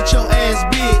and get your ass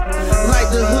bit. Like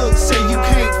the hook say you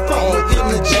can't fuck with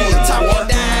illegit. Talking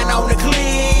down on the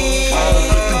clip.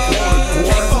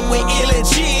 Can't fuck with ill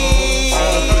G.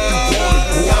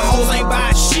 Y'all hoes ain't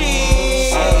buy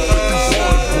shit. I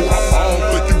don't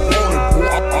think you want it, boy.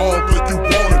 I don't think you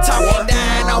want it, boy. Talking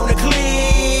down on the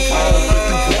clip.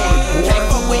 Can't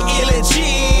fuck with ill G.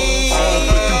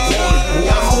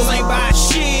 Y'all hoes ain't buy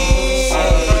shit. I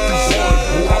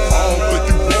don't think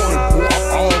you want it, boy.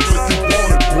 I don't think you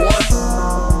want it, boy.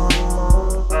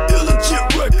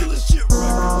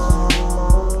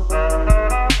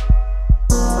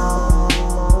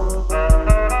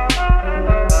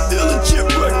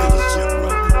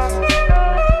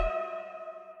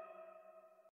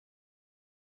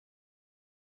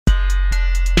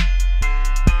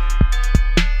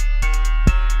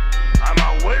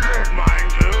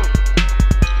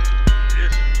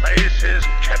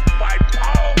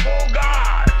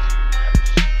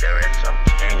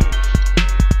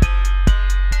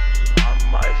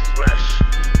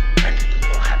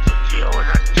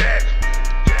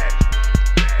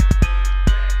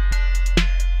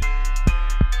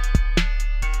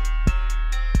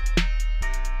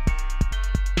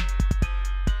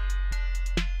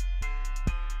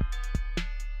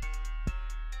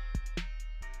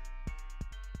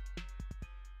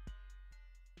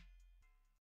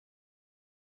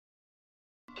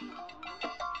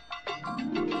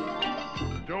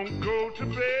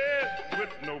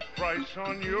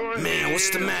 Man, what's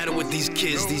the matter with these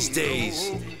kids these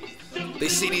days? They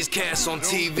see these cats on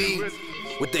TV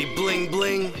with they bling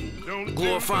bling,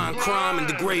 glorifying crime and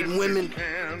degrading women.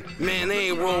 Man, they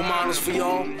ain't role models for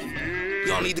y'all.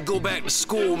 Y'all need to go back to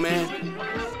school, man.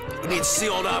 You need to see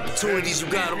all the opportunities you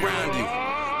got around you.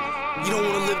 You don't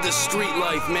want to live this street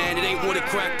life, man. It ain't what it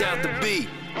cracked out to be.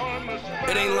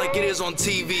 It ain't like it is on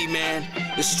TV, man.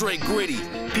 It's straight gritty.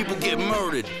 People get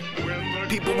murdered.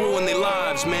 People ruin their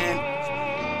lives, man.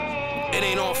 It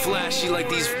ain't all flashy like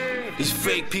these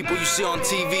fake people you see on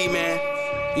TV, man.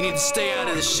 You need to stay out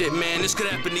of this shit, man. This could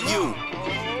happen to you.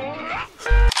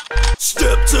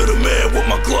 Step to the man with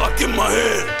my Glock in my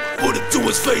hand. Put it to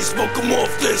his face, smoke him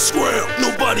off, then scram.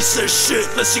 Nobody says shit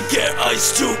unless you get ice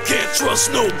too. Can't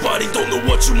trust nobody, don't know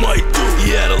what you might do.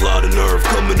 He had a lot of nerve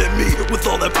coming at me with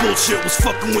all that bullshit. Was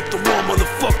fucking with the wrong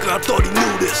motherfucker, I thought he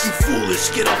knew this. You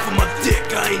foolish, get off of my dick,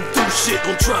 I ain't do shit.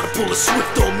 Don't try to pull a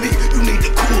Swift on me, you need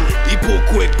to cool it. He pulled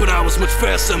quick, but I was much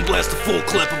faster and blasted full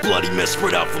clip. A bloody mess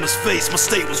spread out from his face, my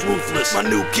state was ruthless. My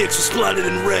new kicks were splattered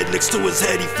in red, next to his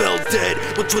head he fell dead.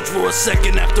 But twitched for a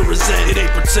second after his end. It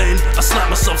ain't pretend, I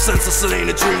slapped myself senseless, it ain't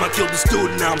a dream. I killed this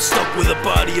dude and now I'm stuck with a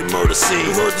body and murder scene.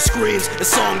 You heard the screams and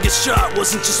saw him get shot,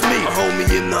 wasn't just me. Our homie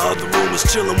in the other room was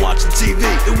chilling watching TV.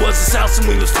 It was his house and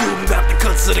we was feuding about the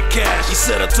cuts of the cash. He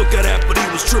said I took it out but he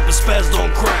was tripping, spazzed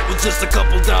on crack. With just a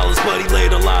couple dollars but he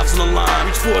laid our lives on the line.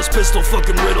 Reached for his pistol,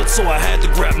 fucking riddled, so I had to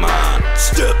grab mine.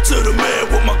 Step to the man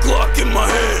with my Glock in my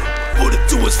hand. Put it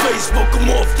to his face, smoke him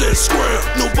off, then scram.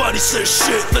 Nobody says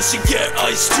shit unless you get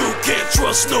ice too. Can't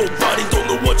trust nobody, don't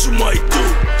know what you might do.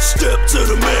 Step to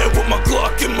the man with my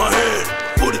Glock in my hand.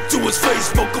 Put it to his face,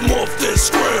 smoke him off, then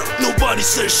scram. Nobody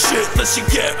says shit unless you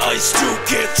get ice too.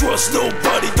 Can't trust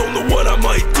nobody, don't know what I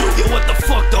might do. Yo, what the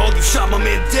fuck, dog? You shot my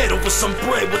man dead over some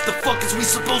bread. What the fuck is we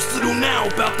supposed to do now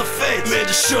about the feds? Man,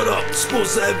 just shut up.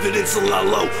 Dispose the evidence and lie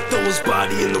low. Throw his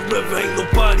body in the river, ain't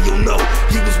nobody will know.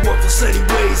 He was worthless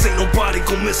anyways, ain't nobody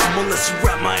gon' miss him unless you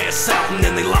rat my ass out and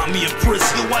then they lock me in prison.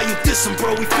 Yo, why you dissing,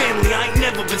 bro? We family, I ain't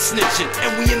never been snitching.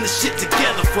 And we in this shit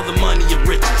together for the money and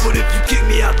riches. But if you kick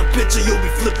me out the picture, you'll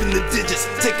be flipping the digits,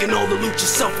 taking all the loot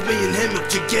yourself from me and him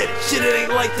if you get it. Shit, it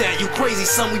ain't like that, you crazy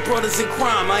son, we brothers in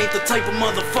crime. I ain't the type of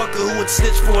motherfucker who would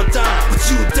snitch for a dime. But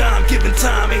you a dime, giving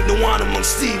time, ain't no honor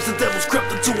amongst thieves. The devil's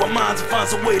crept into our minds and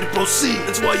finds a way to proceed.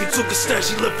 That's why you took a stash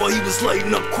he left while he was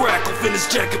lighting up crack. Off in his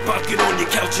jacket pocket on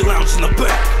your couch, you lounge in the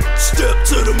back. Step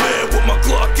to the man with my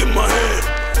Glock in my hand.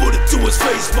 Put it to his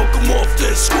face, smoke him off,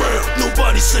 then scram.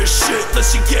 Nobody says shit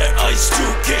unless you get ice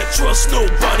too. Can't trust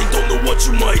nobody, don't know what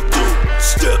you might do.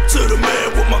 Step to the man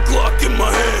with my Glock in my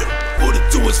hand. Put it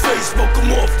to his face, smoke him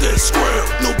off, then scram.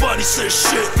 Nobody says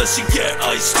shit unless you get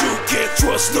ice too. Can't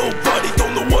trust nobody,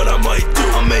 don't know what I might do.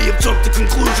 I may have jumped to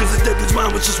conclusions that dude's mind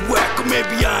was just whack. Or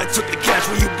maybe I took the cash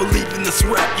when you believe in this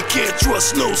rap. You can't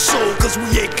trust no soul, cause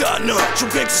we ain't got none. True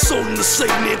gangsta soul in the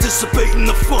Satan, anticipating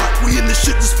the fun. We in this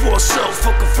shit just for ourselves,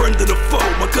 fuck a friend and a foe.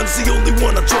 My gun's the only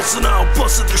one I trust and I'll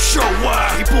bust at the show. Why?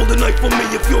 He pulled a knife on me,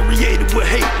 infuriated with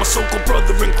hate. My so-called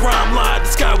brother in crime lied,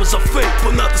 this guy was a fake.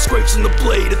 But not the scrapes in the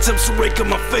blade, attempts to rake on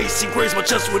my face. He grazed my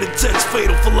chest with intense,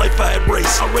 fatal for life I had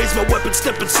raced. I raised my weapon,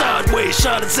 stepping sideways,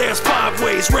 shot his ass 5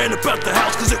 ways. Ran about the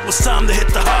house cause it was time to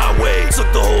hit the highway. Took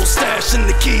the whole stash and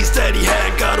the keys that he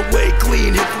had, got away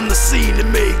clean. Hit from the scene and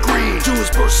made green. To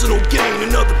his personal gain,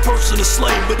 another person is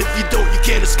slain. But if you don't, you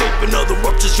can't escape, another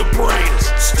ruptures your brains.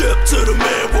 Step to the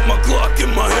man with my Glock in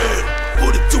my hand.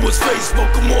 Put it to his face,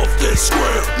 smoke him off, then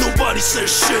scram. Nobody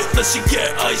says shit unless you get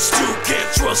ice too. Can't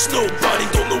trust nobody,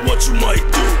 don't know what you might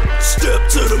do. Step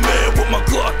to the man with my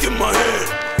Glock in my hand.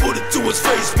 Put it to his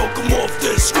face, smoke him off,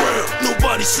 then scram.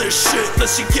 Nobody says shit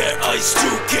unless you get ice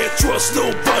too. Can't trust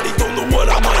nobody, don't know what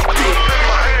I might do.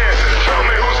 Tell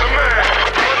me who's the man.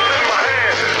 What's in my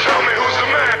hand? Tell me who's the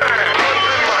man. What's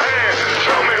in my hand?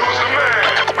 Tell me who's the man.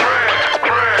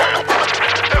 Bran.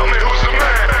 Tell me who's the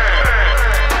man.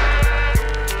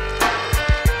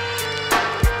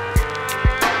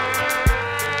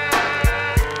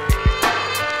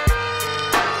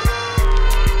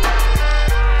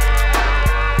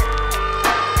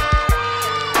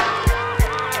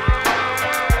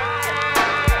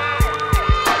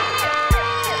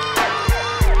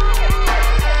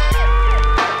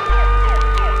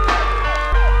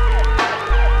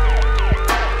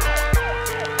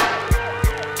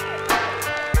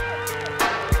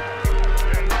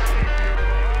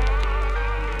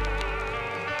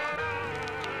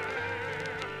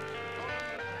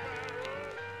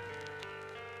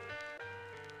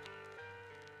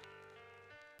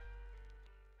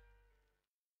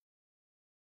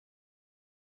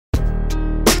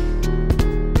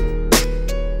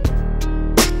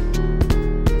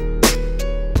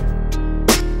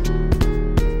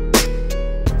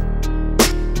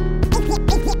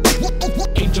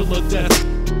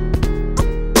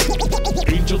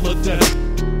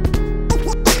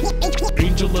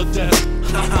 Angel of death.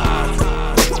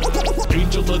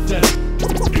 Angel of death.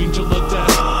 Angel of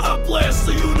death. I blast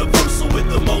the universal with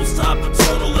the most high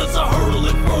paternal as I hurl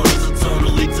infernals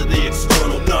eternally to the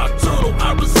external nocturnal.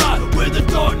 I reside where the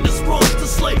darkness grows to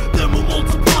slay them who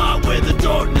multiply where the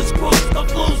darkness grows. I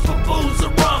flows for foes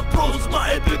and rhyme pros.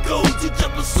 My epic ode, each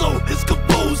episode is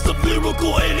composed of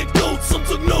lyrical anecdotes. Some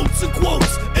took notes and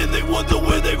quotes and they wonder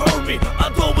where they've heard me.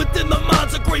 I dwell within the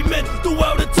minds of great men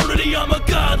throughout eternity. I'm a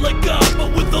god like God,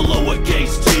 but with a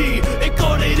lowercase g.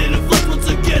 Incarnated in flesh once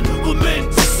again for men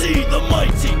to see. The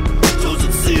mighty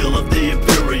chosen seal of the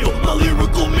imperial. My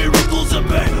lyrical miracles are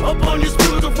back upon your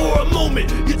spirit for a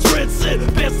moment. You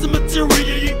transcend past the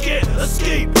material you can't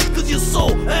escape, cause your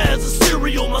soul has a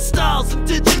serial. My style's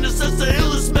indigenous as the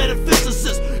illest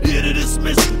metaphysicist. Here to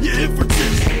dismiss your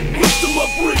inferences. Wisdom I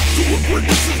bring to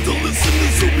apprentices. The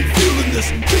listeners who be feeling this.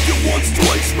 Think it once,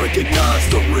 twice, recognize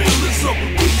the realism.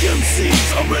 Weak MCs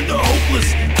I render hopeless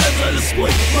as I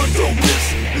display my dopeness.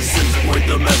 Disintegrate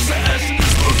the mess of ash and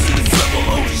disperse it in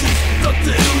several oceans.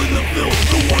 Dr. Hill in the field,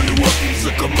 the one who upbeats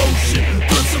a commotion.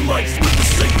 Blessing mics with the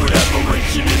sacred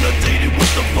admiration, inundated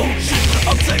with devotion.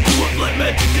 I'll tag you up like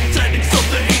magic and tactics of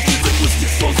the ancients.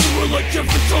 Linguistic sorcerer like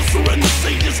Jeffrey Chaucer and the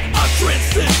sages. I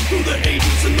transcend through the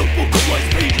ages in the book of life's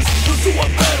pages. Those who I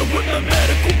battle with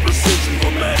mathematical precision,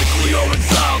 grammatically are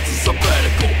exiled to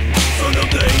sabbatical. Son of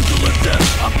the angel of death,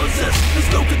 I possess. There's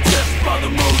no contest by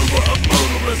the murderer of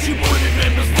murderers. You burning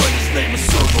man, his brightest name is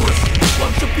Cerberus.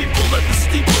 Watch the people at the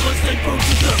steeple as they burn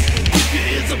to dust. Keep your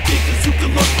ears up, cause you can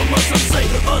learn from us. I say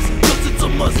us, cause it's a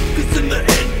must. Cause in the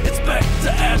end, it's back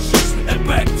to ashes and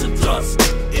back to dust.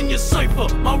 In your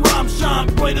cipher, my rhymes shine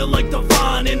brighter like the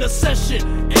vine in a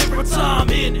session. Every time,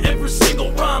 in every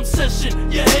single rhyme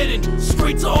session, you're heading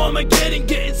straight to Armageddon.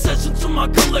 Getting sessions from my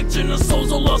collection of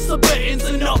souls all lost Tibetans.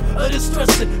 Enough of this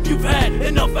stressing, you've had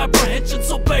enough apprehension.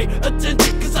 So pay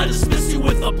attention, cause I dismiss you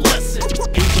with a blessing.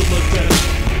 Angel of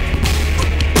death.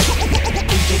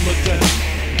 Angel of death.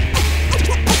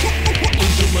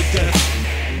 Angel of death.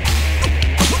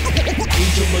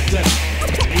 Angel of death.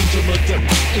 Angel of death.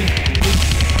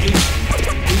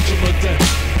 Angel of death.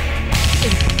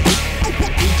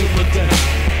 Angel of death.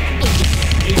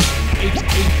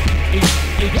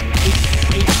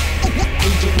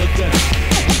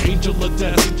 Angel of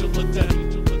death. Angel of death.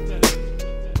 Angel of death.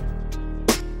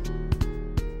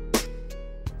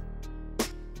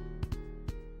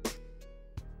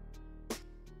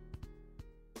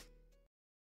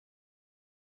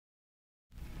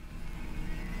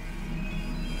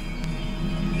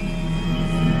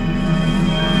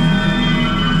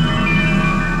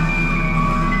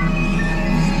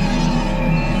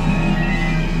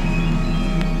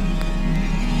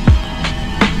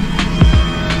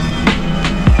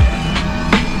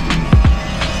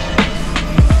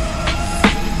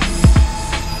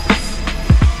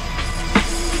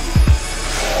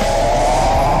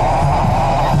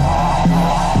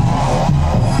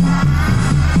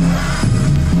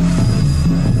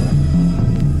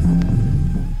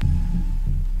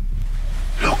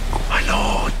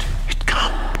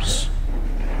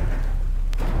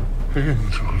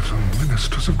 Angels and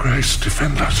ministers of grace,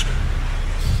 defend us.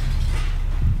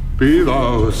 Be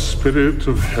thou a spirit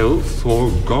of health or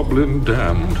goblin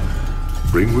damned,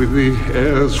 bring with thee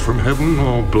airs from heaven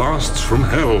or blasts from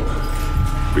hell.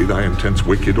 Be thy intents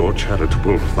wicked or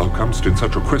charitable, thou comest in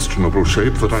such a questionable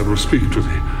shape that I will speak to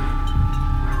thee.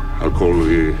 I'll call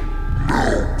thee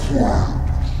Malpraktiz.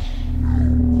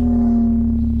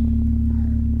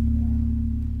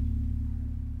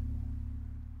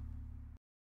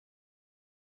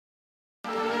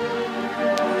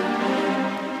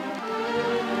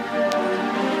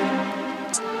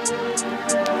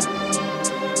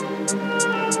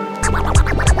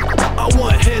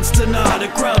 The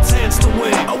crowd's hands to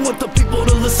wave. I want the people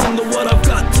to listen to what I've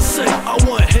got to say. I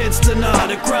want heads to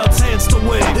nod, the crowd's hands to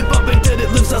wave. Hip hop ain't dead,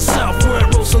 it lives out south where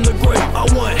it rolls on the grave. I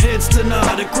want heads to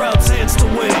nod, the crowd's hands to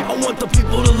wave. I want the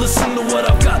people to listen to what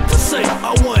I've got to say.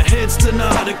 I want heads to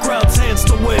nod, the crowd's hands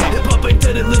to wave. Hip hop ain't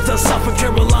dead, it lives out south in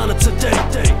Carolina today.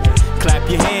 Clap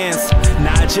your hands,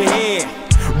 nod your head,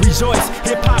 rejoice,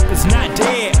 hip hop is not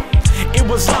dead. It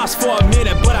was lost for a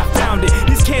minute, but I found it.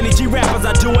 These Candy G rappers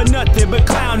are doing nothing but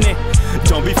clowning.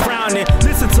 Don't be frowning,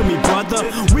 listen to me, brother.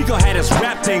 We gon' have this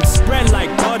rap thing spread like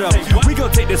butter. We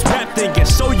gon' take this rap thing and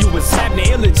show you what's happening.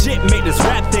 Illegit make this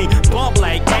rap thing bump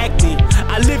like acne.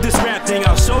 I live this rap thing,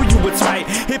 I'll show you what's right.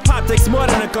 Hip hop takes more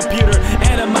than a computer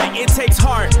and a mic, it takes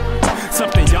heart.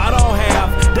 Something y'all don't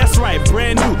have, that's right,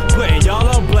 brand new, putting y'all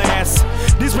on blast.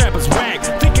 These rappers whack,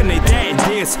 thinking they that and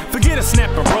this. Forget a snap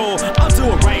and roll, I'll do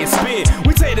it right and spit.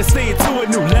 We take this thing to a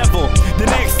new level. The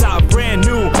next stop, brand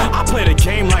new, I play the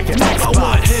game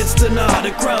nod,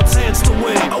 the crowd's hands to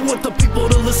wave. I want the people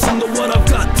to listen to what I've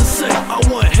got to say. I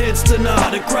want heads to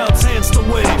nod, the crowd's hands to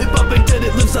wave. Hip hop ain't dead,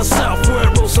 it lives out south where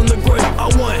it rolls on the grave. I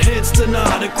want heads to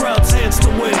nod, the crowd's hands to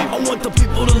wave. I want the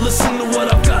people to listen to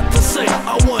what I've got to say.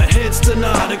 I want heads to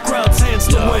nod, the crowd's hands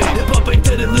to wave. Hip hop ain't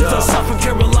dead, it lives out south in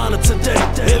Carolina today.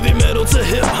 Heavy metal to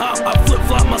hip hop, I flip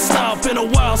flop my style. Been a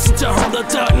while since I heard the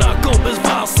doc knock up his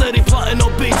vile. Steady plotting no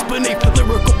beats beneath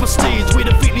lyrical prestige. We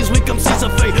defeat these weak MCs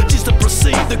of fate just to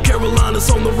proceed. The Carolinas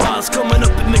on the rise, coming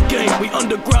up in the game. We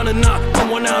underground and not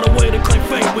going out a way to claim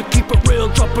fame. We keep it real,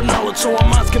 dropping knowledge so our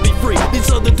minds can be free.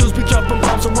 These other dudes be dropping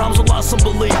bombs and rhymes with lots of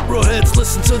belief. Real heads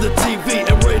listen to the TV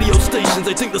and radio stations.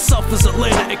 They think the South is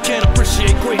Atlanta and can't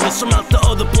appreciate greatness from out the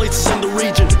other places in the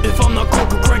region. If I'm not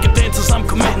crunk cracking dancers, I'm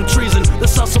committing treason. The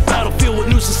South's a battlefield with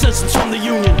new secessions from the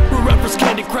Union. Real rappers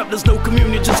candy crap, there's no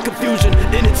communion, just confusion.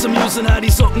 And it's amusing how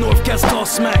these up north cats talk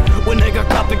smack when they got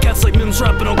copycats like Mims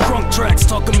rapping on crunk tracks,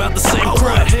 talking about the same crap. I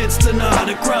want heads to nod,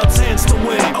 the crowd's hands to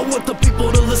wave. I want the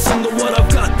people to listen to what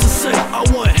I've got to say. I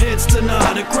want heads to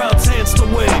nod, the crowd's hands to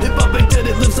wave. Hip hop ain't dead,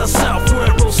 it lives out south where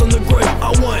it rolls on the grave.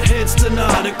 I want heads to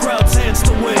nod, the crowd's hands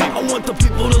to wave. I want the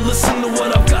people to listen to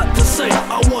what I've got to say.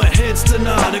 I want heads to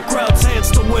nod, the crowd's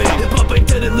hands to wave. Hip hop ain't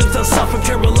dead, it lives out south in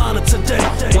Carolina today.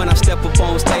 When I step up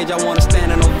on stage, I wanna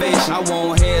stand an ovation. I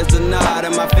want heads to nod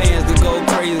and my fans to go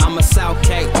crazy. I'm a South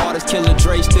Cat artist, Killah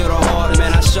Dre, still the hardest.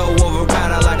 Man, I show over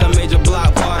rider like a major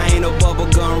block bar. I ain't no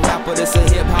bubblegum rapper, this a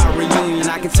hip hop reunion.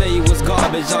 I can tell you what's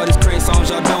garbage, all these crazy songs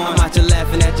y'all doing. I'm out here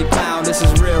laughing at your clown, this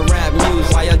is real rap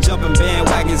music. While y'all jumping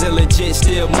bandwagons, it legit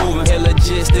still moving. It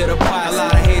legit still the pot. A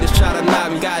lot of haters try to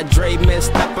knock me. Got Dre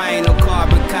messed up, I ain't no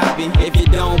carbon copy. If you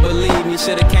don't believe me,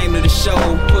 shoulda came to the show.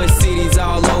 Put CDs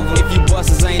all over, if you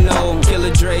busters ain't know.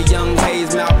 Killah Dre, Young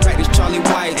Headz, Malpraktiz, Charlie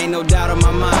White. Ain't no doubt in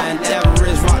my mind,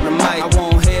 Avarice rock the mic. I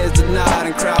want heads to nod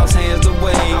and crowds hands to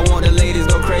wave. I want the ladies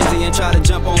go crazy and try to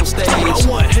jump on stage. I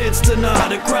want heads to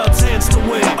nod and crowds hands to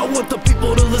wave. I want the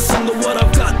people to listen to what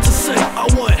I've got to say. I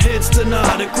want heads to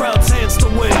nod and crowds hands to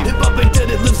wave. Hip hop ain't dead,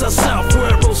 it lives out south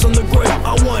where it rolls on the grave.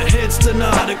 I want heads to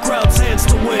nod and crowds hands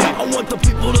to wave. I want the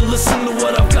people to listen to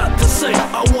what I've got to say.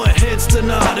 I want heads to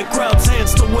nod and crowds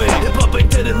hands to wave. Hip hop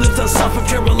ain't dead, it lives out south in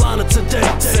Carolina today.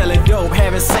 Selling dope,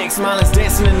 having sex, mindless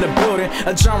dancing in the building.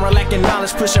 A genre lacking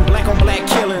knowledge, pushing black on black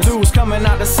killing. Dudes coming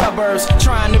out the suburbs,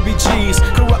 trying to be G's.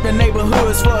 Corrupt the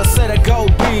neighborhoods for a set of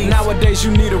gold bees. Nowadays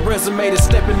you need a resume to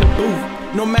step in the booth.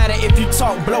 No matter if you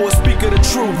talk, blow or speak of the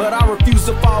truth. But I refuse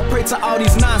to fall prey to all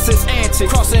these nonsense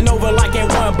antics. Crossing over like in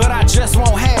one, but I just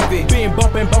won't have it. Been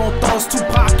bumping Bone Thugs,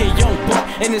 Tupac and Young Buck.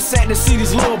 And it's sad to see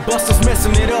these little busters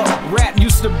messing it up. Rap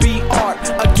used to be art,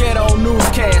 a ghetto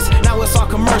newscast. Now it's all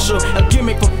commercial, a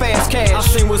gimmick for fast cash. I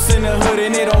seen what's in the hood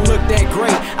and it don't look that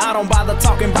great. I don't bother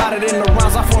talking about it in the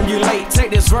rhymes I formulate.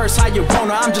 Take this verse how you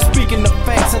wanna, I'm just speaking the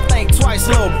facts. And think twice,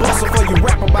 little buster, before you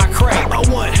rap about crack. I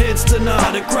want heads to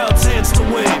nod and crowds hands to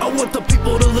wave. I want the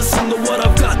people to listen to what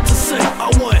I've got to say. I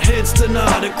want heads to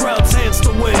nod and crowds hands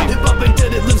to wave. Hip hop ain't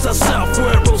dead, it lives out south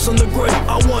where it rolls on the grave.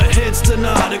 I want heads to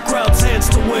nod and crowds hands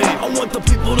to wave. I want the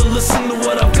people to listen to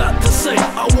what I've got to say.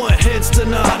 I want heads to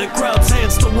nod and crowds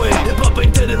hands to wave. Hip hop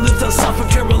ain't dead, it lives out south in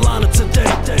Carolina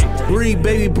today. Breathe,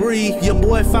 baby, breathe. Your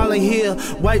boy finally here.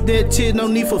 Wipe that tear, no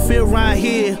need for fear right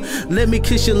here. Let me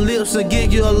kiss your lips and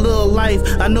give you a little life.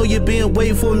 I know you've been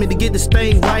waiting for me to get this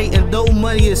thing right. And though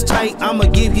money is tight, I'ma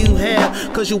give you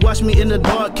half. Cause you watched me in the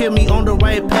dark, kept me on the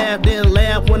right path. Didn't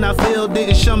laugh when I fell,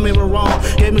 didn't show me wrong.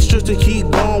 Gave me strength to keep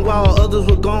going while others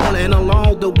were gone. And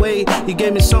along the way, you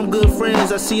gave me some good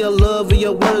friends. I see your love in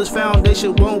your words,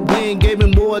 foundation won't bend. Gave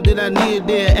me more than I needed,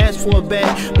 didn't ask for it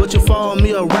back. But you follow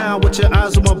me around with your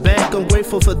eyes on my back. I'm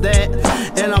grateful for that,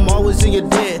 and I'm always in your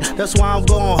debt. That's why I'm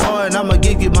going hard and I'ma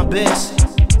give you my best.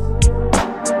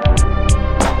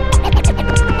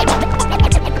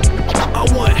 I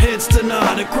want heads to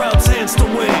nod and crowds hands to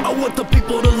wave. I want the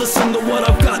people to listen to what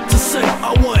I've got to say.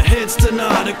 I want heads to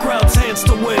nod and crowds hands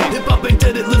to wave. Hip hop ain't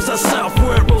dead, it lives out south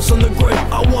where it rolls on the grave.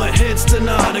 I want heads to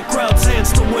nod and crowds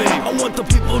hands to wave. I want the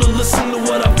people to listen to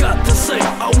what I've got to say.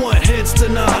 I want heads to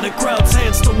nod and crowds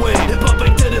hands to wave. Hip hop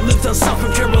ain't dead, it lives out south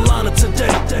in Carolina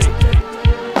today.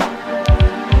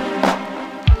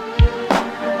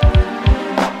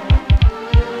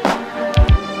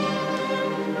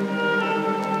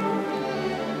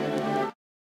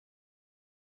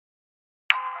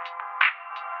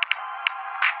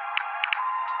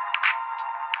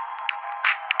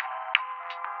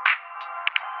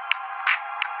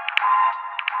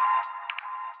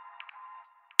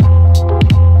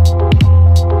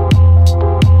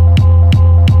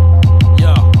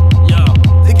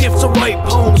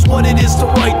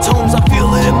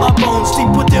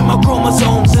 deep within my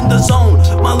chromosomes. In the zone,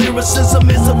 my lyricism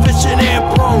is efficient and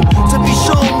prone to be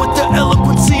shown with the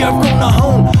eloquency I've grown to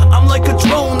hone. I'm like a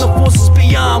drone, the force is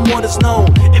beyond what is known.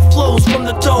 It flows from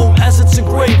the dome as it's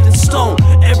engraved in stone.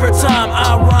 Every time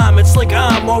I rhyme, it's like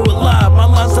I'm all alive. My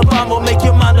lines divine will make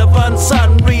your mind divide inside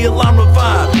and realign,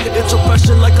 revive. It's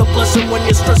oppression like a blessing when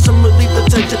you're stressing. Relieve the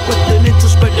tension with an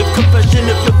introspective confession.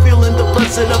 If you're feeling the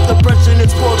blessing of depression,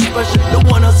 it's for expression. No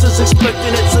one else is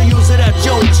expecting it, so use it at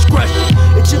your own discretion.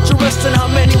 It's interesting how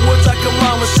many words I can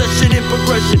rhyme with session in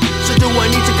progression. So do I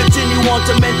need to continue on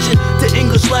to mention the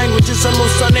English language is the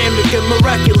most dynamic and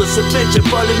miraculous invention.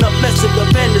 But an up message of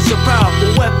end is a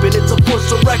powerful weapon. It's a force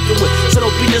to reckon with, so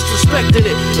don't be disrespecting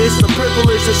it. It's the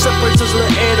privilege that separates us from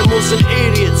the animals and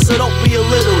idiots. So don't be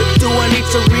illiterate. Do I need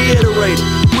to reiterate it?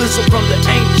 Wisdom from the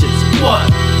ancients. What?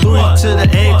 3 to the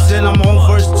X and I'm on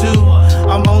verse 2.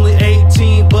 I'm only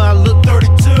 18 but I look 32.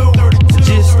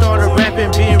 Just started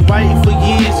rapping, been writing for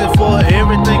years, and for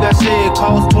everything I said it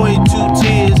cost 22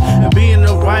 tears. And being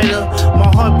a writer, my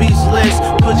heart beats less.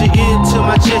 Put your ear to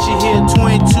my chest, you hear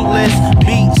 22 less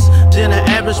beats than an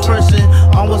average person.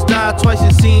 Almost died twice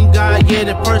and seen God yet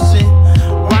in person.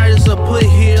 Writers are put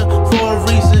here for a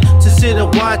reason, to sit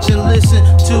and watch and listen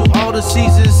to all the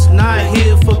seasons. Not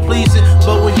here for pleasing,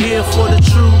 but we're here for the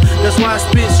truth. That's why I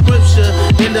spit scripture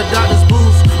in the doctor's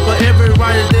booth. For every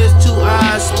writer there's 2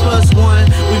 eyes plus 1.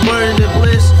 We burn in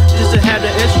bliss just to have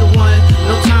the extra one.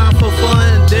 No time for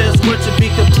fun, there's work to be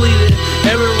completed.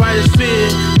 Every writer's fear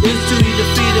is to be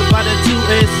defeated by the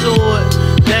 2-edged sword.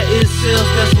 That is self,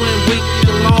 that's when we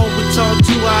get alone, we talk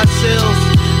to ourselves.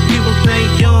 People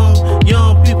think young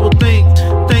people think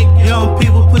young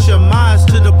people. Push your minds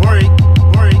to the break.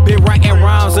 Been writing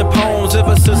rhymes and poems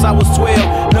ever since I was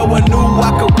 12. No one knew I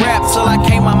could rap till I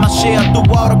came out my shell.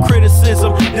 Through all the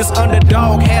criticism, this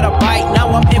underdog had a bite. Now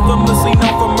I'm infamously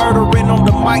known for murdering on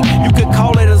the mic. You could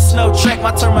call it a snow track,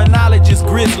 my terminology is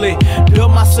grisly.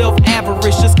 Build myself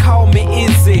Avarice, just call me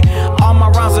Izzy. All my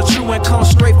rhymes are true and come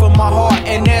straight from my heart,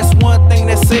 and that's one thing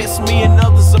that sets me and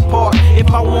others apart.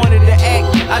 If I wanted to act,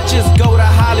 I just go to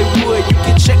Hollywood. You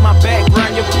can check my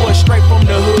background, you're pulled straight from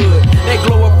the hood. They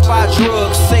glorify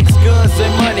drugs, sex, guns,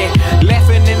 and money.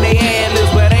 Laughing in their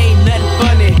ad-libs, but ain't nothing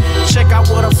funny. Check out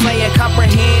what I'm saying,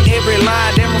 comprehend every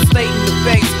line. Damn, I'm stating the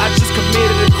facts, I just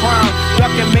committed a crime.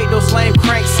 Y'all can make those lame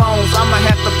crank songs, I'ma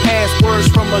have to pass words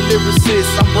from a lyricist.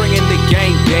 I'm bringing the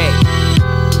game back.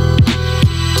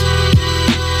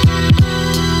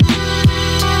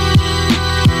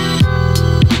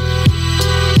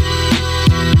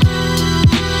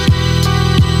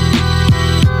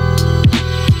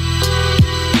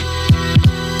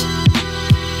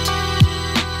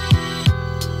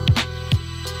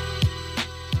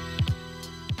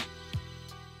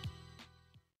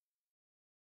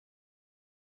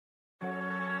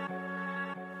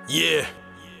 Yeah,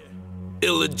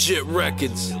 illegit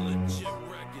records.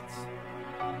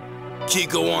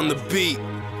 Kiko on the beat.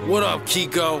 What up,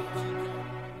 Kiko?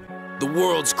 The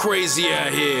world's crazy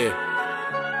out here.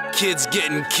 Kids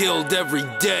getting killed every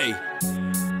day,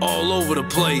 all over the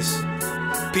place.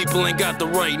 People ain't got the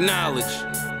right knowledge.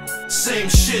 Same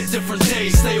shit, different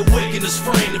days. Stay awake in this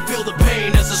frame to feel the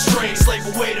pain as a strain. Slave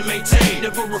a way to maintain.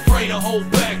 Never refrain or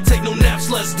hold back. Take no naps,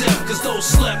 less death. Cause those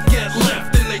slept get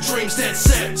left in their dreams that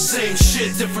set. Same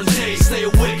shit, different days. Stay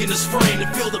awake in this frame to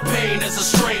feel the pain as a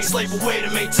strain. Slave a way to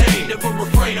maintain. Never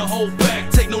refrain or hold back.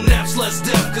 Take no naps, less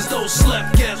death. Cause those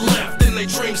slept get left in their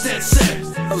dreams that set.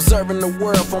 Observing the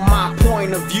world from my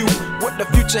point of view. What the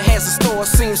future has in store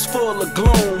seems full of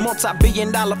gloom.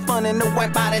 Multi-billion-dollar funding to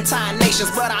wipe out entire nations,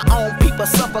 but our own people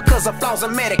suffer cause of flaws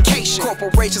in medication.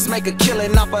 Corporations make a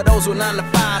killing off of those who 9 to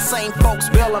 5. Same folks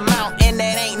bail them out, and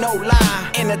that ain't no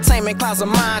lie. Entertainment clouds of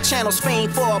mind, channels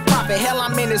fiend for a profit. Hell,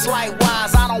 I'm in this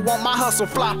likewise, I don't want my hustle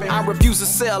flopping. I refuse to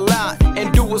sell out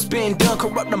and do what's been done.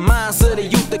 Corrupt the minds of the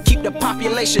youth to keep the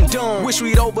population dumb. Wish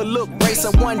we'd overlook race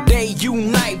and one day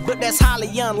unite, but that's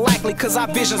highly unlikely cause our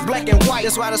vision's black and white.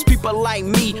 That's why there's people like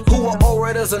me who are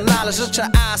orators of knowledge. Let your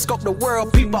eyes scope the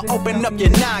world, people open up your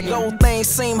noggin. Those things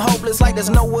seem hopeless, like there's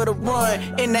nowhere to run.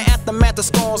 In the aftermath of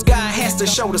storms, God has to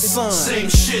show the sun. Same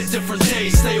shit, different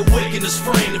days. Stay awake in this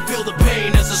frame to feel the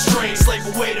pain as a strain. Slave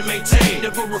a way to maintain.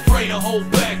 Never refrain or hold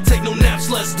back. Take no naps,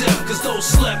 less death. Cause those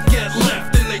slept get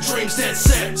left in their dreams that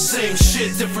set. Same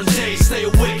shit, different days. Stay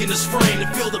awake in this frame to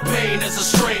feel the pain as a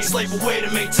strain. Slave a way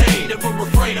to maintain. Never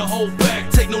refrain or hold back.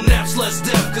 Take no naps, less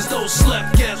death. Cause those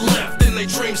slept get left in then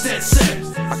they dreams that set.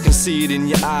 I can see it in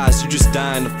your eyes, you just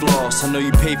dying to floss. I know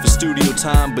you paid for studio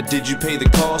time, but did you pay the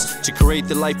cost to create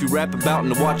the life you rap about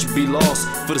and to watch it be lost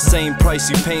for the same price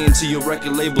you paying to your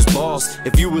record label's boss?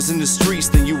 If you was in the streets,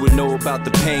 then you would know about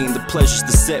the pain, the pleasures,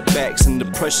 the setbacks, and the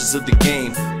pressures of the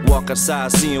game. Walk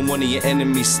outside seeing one of your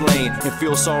enemies slain and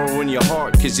feel sorrow in your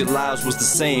heart cause your lives was the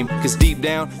same. Cause deep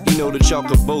down, you know that y'all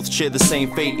could both share the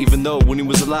same fate, even though when he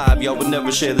was alive, y'all would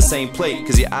never share the same plate.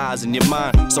 Cause your eyes and your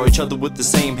mind saw each other with the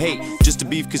same hate, just to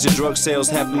beef cause your drug sales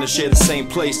happen to share the same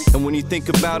place. And when you think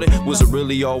about it, was it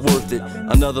really all worth it?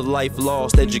 Another life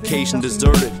lost, education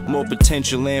deserted, more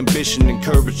potential, ambition, and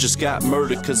courage just got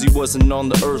murdered cause he wasn't on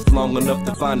the earth long enough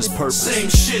to find his purpose. Same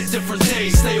shit, different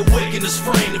days, stay awake in this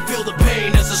frame to feel the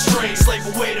pain as a strain, slave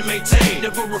away to maintain,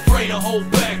 never refrain or hold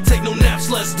back, take no naps,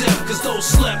 less death, cause those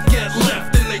slept get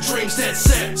left in their dreams that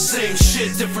set. Same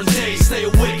shit, different days, stay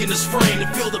awake in this frame to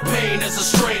feel the pain as a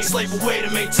strain, slave away to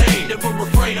maintain, never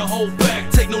refrain or hold back,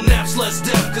 take no naps, less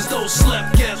death, cause those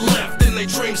slept get left in their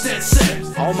dreams that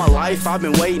set. All my life I've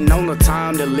been waiting on the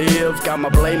time to live, got my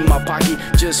blade in my pocket,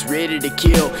 just ready to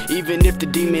kill. Even if the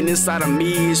demon inside of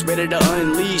me is ready to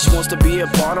unleash, wants to be a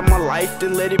part of my life,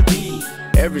 then let it be.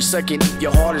 Every second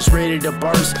your heart is ready to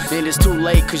burst, then it's too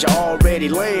late cause you're already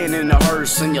laying in the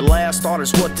hearse. And your last thought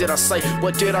is what did I say,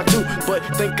 what did I do? But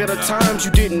think of the times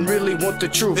you didn't really want the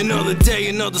truth. Another day,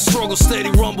 another struggle, steady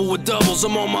rumble with doubles.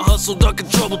 I'm on my hustle, ducking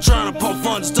trouble, trying to pump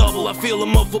funds double. I feel a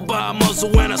muffled by a muzzle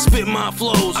when I spit my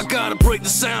flows. I gotta break the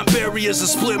sound barriers and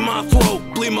split my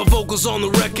throat, bleed my vocals on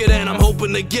the record and I'm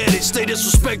hoping to get it. Stay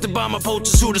disrespected by my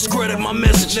poachers who discredit my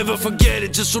message. Never forget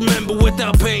it, just remember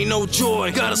without pain no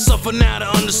joy. Gotta suffer now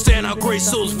to understand how grace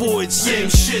fills voids. Same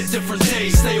shit, different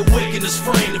days, stay awake in this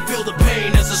frame to feel the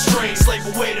pain as a strain, slave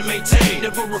away to maintain,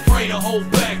 never refrain or hold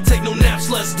back, take no naps,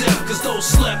 less death, cause those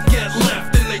slept get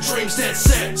left in their dreams that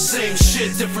set. Same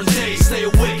shit, different days, stay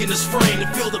awake in this frame to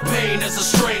feel the pain as a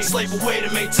strain, slave away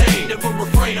to maintain, never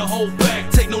refrain or hold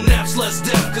back, take no naps, less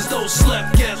death, cause those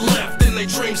slept get left in their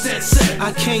dreams that set.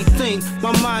 I can't think,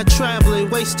 my mind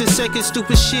traveling, wasting seconds,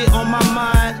 stupid shit on my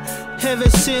mind.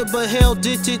 Heaven sent but hell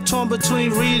dented, torn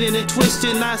between reading and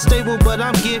twisted. Not stable but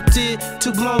I'm gifted,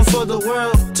 too blown for the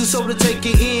world, too sober to take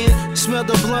it in. Smell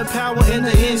the blunt power and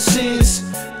the incense.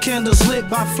 Candles lit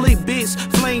by fleet bits,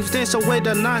 flames dance away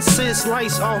the nonsense.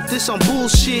 Lights off, this some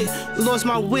bullshit. Lord's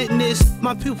my witness,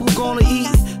 my people gonna eat.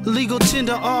 Legal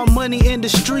tender, all money in the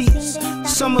streets.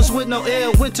 Summers with no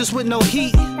air, winters with no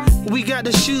heat. We got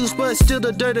the shoes but still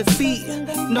the dirty feet.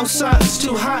 No socks,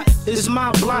 too hot, it's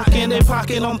my block and they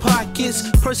pocket on pockets.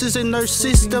 Purses in their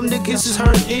system, niggas is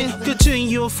hurting.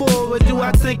 Continuing forward, do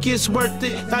I think it's worth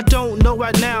it? I don't know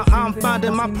right now, I'm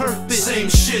finding my purpose. Same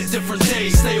shit, different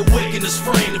days, stay awake in this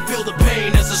frame to feel the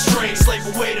pain as a strain,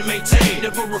 slave away to maintain,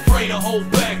 never refrain or hold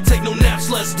back, take no naps,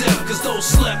 less death, cause those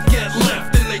slept get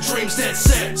left in their dreams that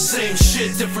set. Same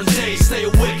shit, different days, stay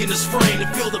awake in this frame to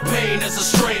feel the pain as a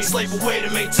strain, slave away to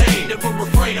maintain, never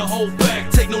refrain or hold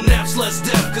back, take no naps, less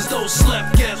death, cause those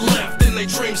slept get left in their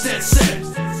dreams that set.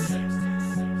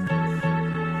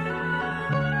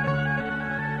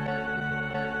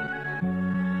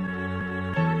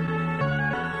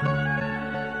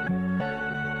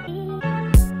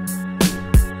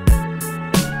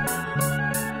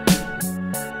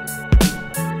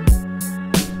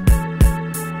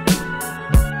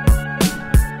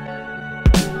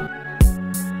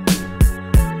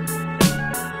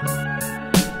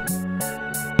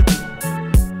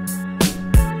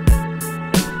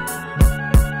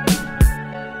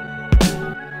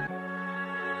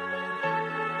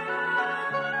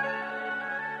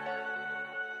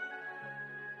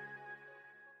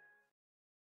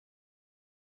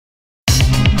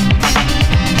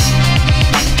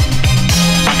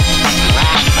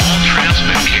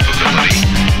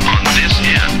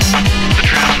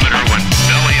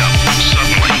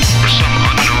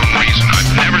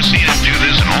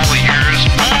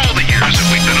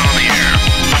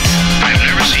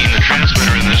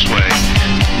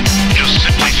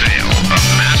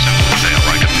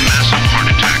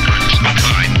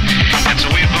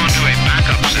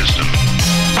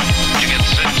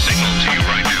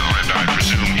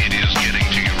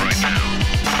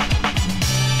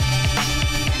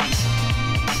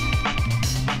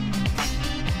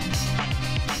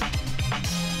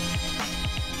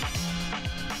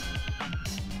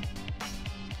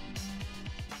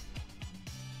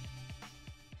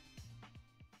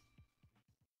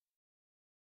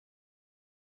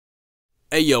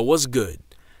 Hey yo, what's good?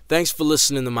 Thanks for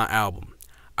listening to my album.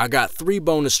 I got 3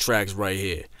 bonus tracks right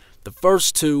here. The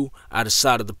first 2 I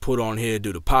decided to put on here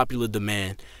due to popular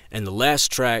demand, and the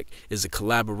last track is a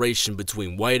collaboration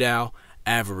between White Owl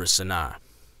Avarice and I.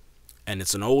 And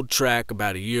it's an old track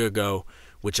about a year ago,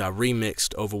 which I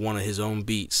remixed over one of his own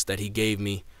beats that he gave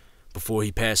me before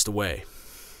he passed away.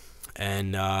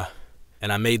 And I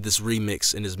made this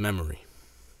remix in his memory.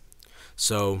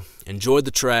 So enjoy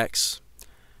the tracks,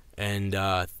 and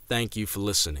thank you for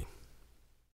listening.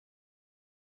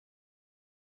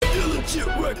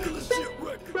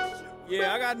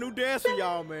 Yeah, I got a new dance for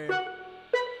y'all, man.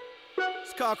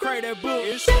 It's called Crank That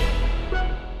Bush.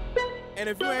 And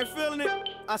if you ain't feeling it,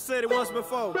 I said it once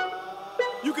before.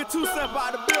 You can two-step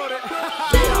out the building.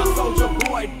 Yeah, Soulja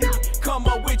boy, come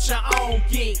up with your own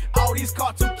geek. All these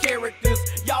cartoon characters,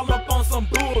 y'all up on some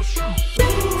bullshit.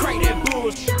 Crank that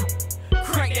bullshit.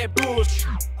 Crank that bullshit.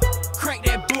 Crank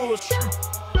that bullshit.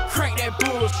 Crank that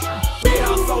bullshit.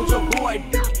 Yeah, Soulja boy,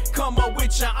 come up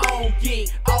with your own geek.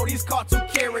 All these cartoon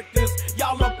characters,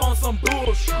 y'all up on some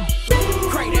bullshit.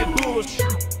 Crank that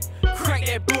bullshit. Crank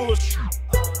that bullshit.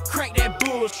 Crank that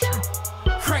bullshit.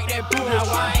 Crank that bullshit. Now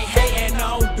I ain't hating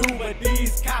on do, but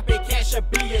these copycats should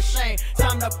be ashamed.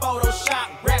 Time to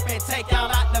Photoshop, rap and take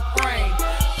out the frame.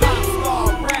 Pop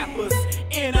star rappers,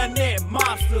 internet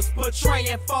monsters,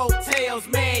 portraying folk tales.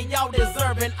 Man, y'all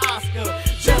deserve an Oscar.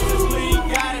 Justice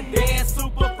League gotta dance,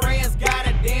 Super Friends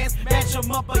gotta dance. Match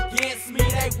them up against me,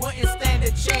 they wouldn't stand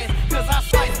a chance. Cause I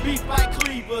slice beef like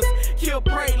cleavers, kill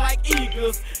prey like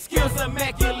eagles. Skills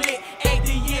immaculate,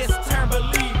 atheists turn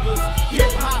believers.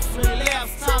 Hip hop's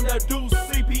relapse, time to do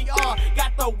CPR.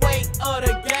 Got the weight of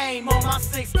the game on my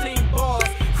 16 bars.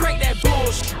 Crank that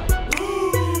bullshit.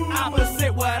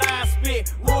 Opposite what I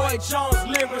spit. Roy Jones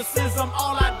lyricism,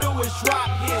 all I do is drop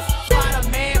hits.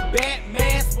 Spider-Man,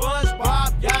 Batman,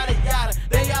 SpongeBob, yada yada.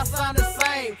 They all sound the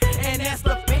same, and that's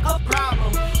the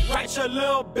problem. Write your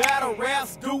little battle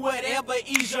raps, do whatever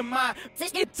ease your mind.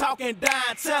 Get talking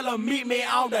down, tell them meet me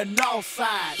on the north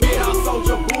side. Yeah,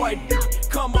 Soulja boy,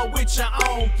 come up with your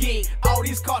own geek. All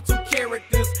these cartoon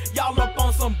characters, y'all up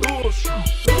on some bullshit.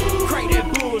 Crank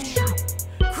that bullshit.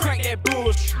 Crank that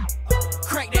bullshit.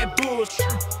 Crank that bullshit.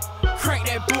 Crank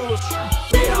that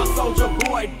bullshit. Yeah, Soulja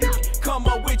boy, come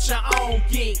up with your own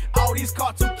geek. All these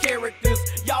cartoon characters,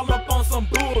 y'all up on some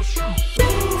bullshit.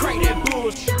 Crank that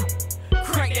bullshit.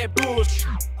 Crank that bullshit.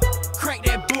 Crank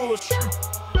that bullshit.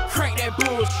 Crank that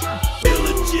bullshit.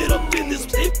 Illegit up in this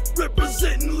bitch,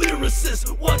 representing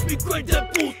lyricists. Watch me crank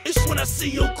that bullshit when I see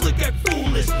your click act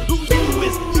foolish. Who you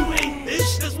is, you ain't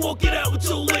bitch. Let's walk it out with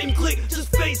your lame click.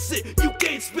 Just face it, you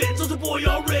can't spit. Soulja boy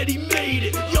already made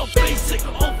it. Y'all basic,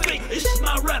 on fake. It's just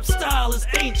my rap style is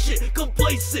ancient,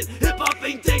 complacent. Hip hop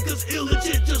ain't dead cause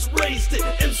illegit just raised it.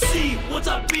 MC, what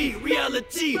I be,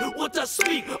 reality, what I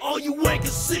speak. All you wankers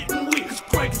sitting weak cause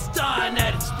crank is dying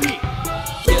at its peak.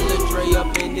 Killer Dre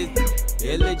up in this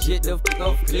illegit the fuck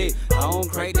off click. I don't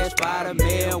crank that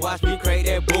Spider-Man, watch me crank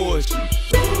that bullshit.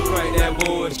 Crank that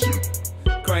bullshit.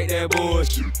 Crank that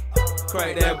bullshit.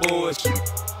 Crank that bullshit.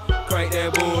 Crank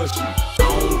that bullshit.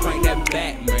 I don't crank that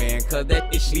Batman, cause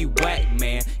that shit be whack,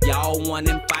 man. Y'all want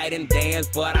them fight and dance,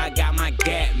 but I got my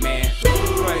gap, man.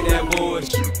 Crank that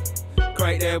bullshit.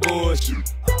 Crank that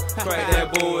bullshit. Crank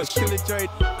that bullshit.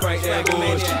 Crank that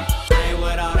bullshit. I ain't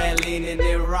with all that leaning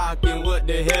and rocking. What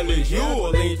the hell is you?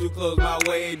 Lean too close my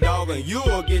way, dog, and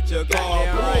you'll get your car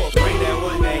pulled. Crank that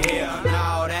what the hell?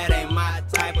 No, that ain't my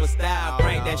type of style.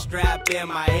 Crank that strap in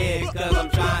my head, cause I'm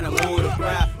trying to move the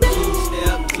crowd.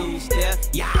 Two step,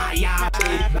 yeah, yeah.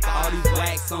 All these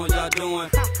whack songs y'all doing,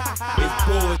 it's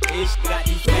bullshit. Got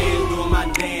these fans doing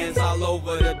my dance all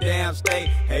over the damn state.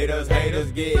 Haters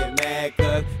getting mad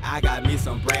cause I got me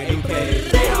some brand new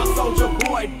case. Yeah, Soulja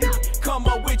boy, come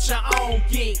up with your own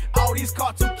geek. All these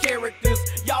cartoon characters,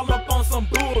 y'all up on some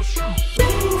bullshit.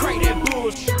 Crank that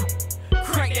bullshit.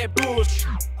 Crank that bullshit.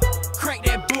 Crank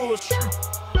that bullshit.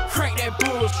 Crank that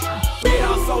bullshit. Yeah,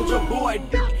 Soulja boy,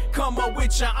 come up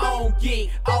with your own geek.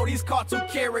 All these cartoon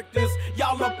characters,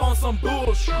 y'all up on some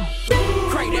bullshit.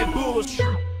 Crank that bullshit.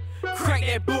 Crank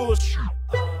that bullshit.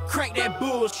 Crank that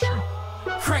bullshit.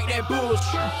 Crank that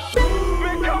bullshit.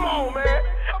 Man, come on, man.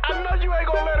 I know you ain't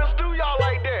gonna let us do y'all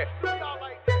like that.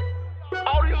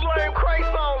 All these lame crank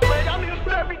songs, man. Y'all need to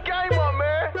step your game up,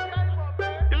 man.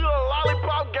 You little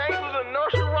lollipop gangsters and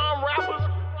nursery rhyme rappers.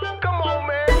 Come on,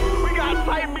 man. We got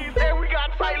tight beats and we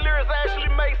got tight lyrics that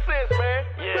actually make sense, man.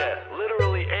 Yeah,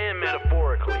 literally and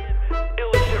metaphorically.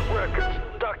 Illegit Records,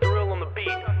 Dr. Ill on the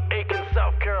beat, Aiken,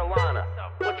 South Carolina.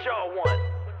 What y'all want?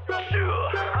 Sure.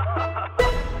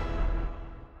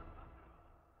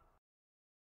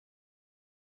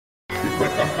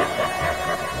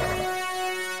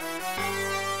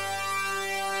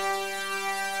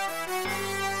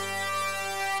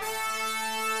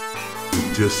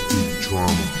 Just deep drama.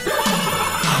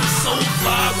 I'm so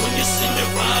fly when you see me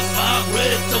ride by.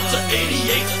 Red Delta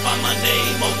 88, find my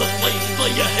name on the plate. For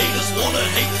your haters wanna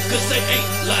hate, cause they ain't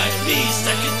like me.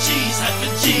 Stacking G's,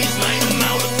 having G's, man, I'm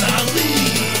out of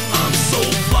Valley. I'm so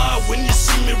fly when you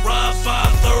see me ride by.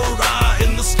 Third eye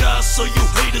in the sky, so you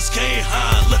haters can't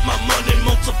hide. Let my money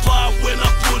multiply when I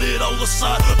put it all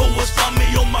aside. Always find me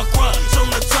on my grind, turn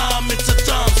the time into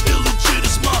dimes. Illegit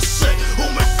is my set,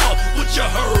 homie, fuck what you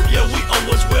heard. Yeah, we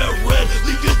always wear red,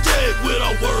 leave you dead with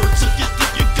our words. If you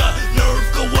think you got nerve,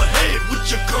 go ahead with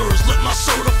your curves. Let my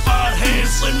certified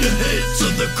hands slam your head to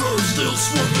the curve. Still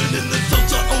swerving in the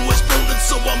Delta, always burning,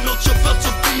 so I melt you. About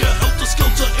to be a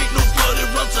helter-skelter, ain't nobody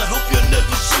around to help you.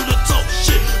 Never shoot or talk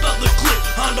shit about the clip,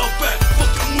 behind our back.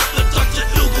 Fucking with the Dr.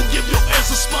 Ill, gon' give your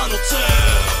ass a spinal tap.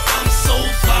 I'm so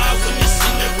fly when you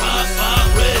see me ride by.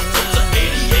 Red Delta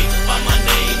 88, find my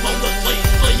name on the plate.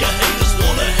 For your haters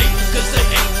wanna hate, cause they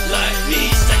ain't like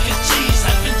me. Stacking G's,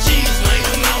 having G's, man,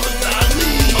 I'm out of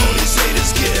Valley. All these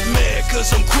haters get mad cause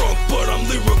I'm crunk, but I'm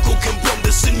lyrical. Can bum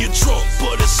this in your trunk,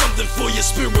 but it's something for your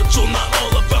spiritual, not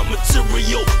all about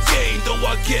material gain. Though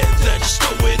I get that, just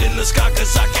throw it in the sky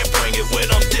cause I can't bring it when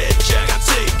I'm dead, Jack. I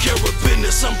take care of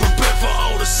business, I'm prepared for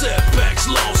all the setbacks.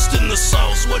 Lost in the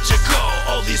sauce, what you call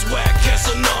all these whack cats.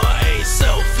 And no, I ain't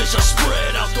selfish, I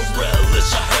spread out the relish.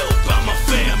 I help out my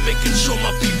fam, making sure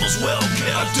my people's well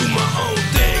kept. I do my own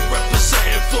thing,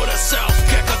 representing for the South.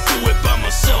 Cack, I do it by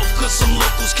myself, cause some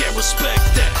locals can't respect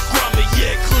that. Grimy,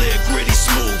 yeah, clear, gritty,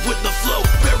 smooth with the flow.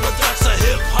 Paradox of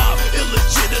hip-hop,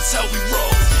 illegit, that's how we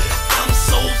roll. I'm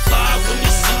so fly when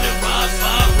you see me ride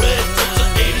by. Red Delta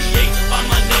 88, find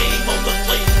my name on the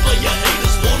plate. For your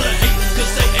haters wanna hate,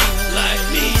 cause they ain't like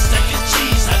me. Stacking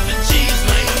G's, having G's,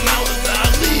 man, I'm out of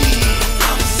Valley.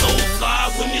 I'm so fly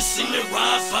when you see me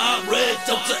ride by. Red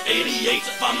Delta 88,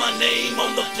 find my name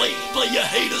on the plate. For your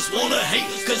haters wanna hate,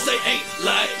 cause they ain't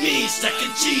like me.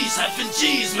 Stacking G's, having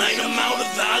G's, man, I'm out of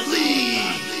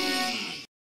Valley.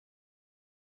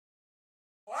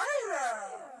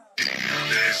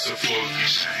 That's a fucking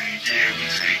shame, yeah, we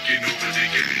taking over the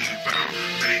game, about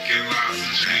making lots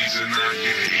of change and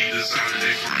knocking haters out of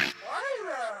their frame.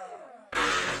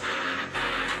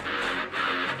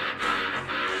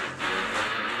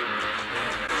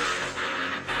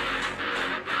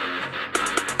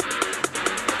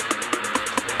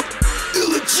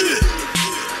 Illegit,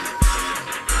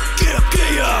 Camp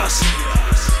Chaos,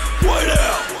 White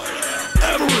Out,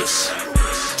 Avarice,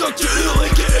 Dr. Ill,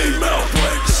 aka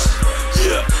Malpraktiz.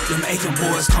 Yeah. Them aching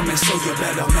boys coming, so you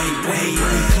better make way.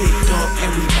 We clicked up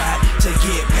and we bout to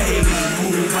get paid.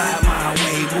 Move out my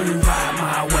way, move out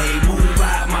my way, move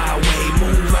out my way,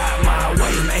 move out my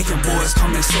way. Them aching boys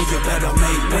coming, so you better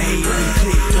make way. We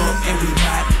clicked up and we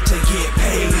bout to get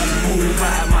paid. Move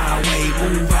out my way,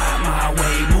 move out my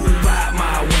way, move out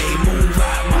my way, move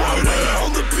out my way.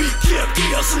 On the beat, Camp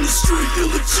Chaos in the street,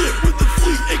 illegit with the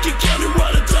fleet. Aiken County,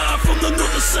 ride or die from the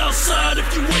north to south side. If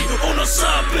you ain't on our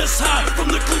side, best hide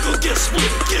from the click or get split.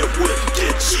 Get whipped,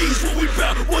 get cheese when we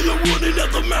bout while you're running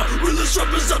out the mouth. Realest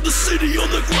rappers out the city on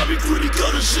the grimy, gritty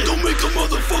gutter shit. Don't make a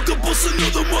motherfucker bust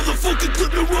another motherfucking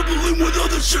clip and rubbling with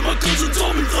other shit. My cousin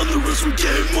told me thunderous, we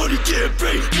get money, get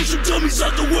paid. Push your dummies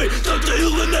out the way. Dr.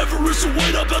 Ill and Avarice are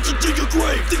white, I'm about to dig a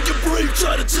grave. Think you're brave,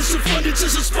 try to test and find it,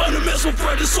 test and spine a mass. Will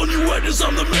practice on you actors,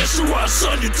 I'm the master, I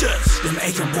sign your debts. Them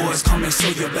aching boys coming, so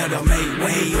you better make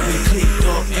way. We clicked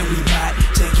up and we bout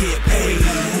to get paid.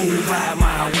 Move out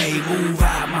my way, move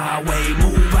out my way,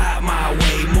 move out my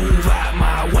way, move out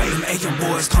my way. Them aching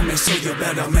boys coming, so you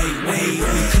better make way.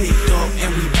 We clicked up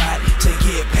and we bout to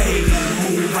get paid.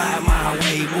 Move out my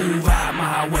way, move out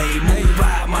my way, move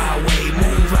out my way,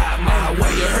 move out my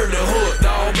way. You heard the hood,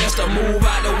 dog, best to move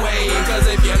out the way. Cause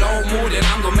if you don't move, then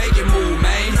I'm gonna make it move,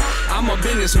 man. I'm a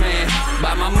businessman,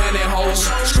 buy my money hoes.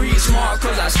 Street smart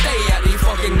cause I stay at these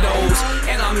fucking doors.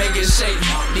 And I make it shake,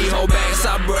 these whole bags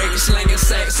I break. Slinging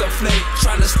sacks of flake,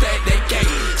 trying to stack that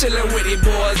cake. Chillin' with these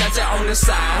boys out there on the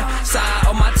side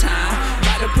of my time,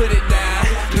 about to put it down.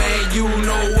 Man, you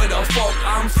know where the fuck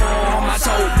I'm from. I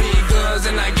told big guns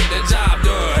and I get the job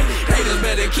done. Haters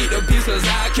better keep the peace cause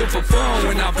I kill for fun.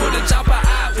 When I put a chopper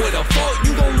out, where the fuck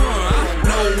you gon' run?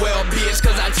 No well bitch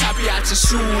cause I chop you out your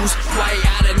shoes. White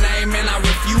out of name and I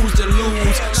refuse to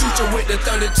lose. Shoot you with the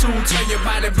 32, turn your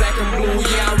body black and blue.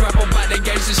 Yeah, I rap about the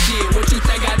gangsta shit, what you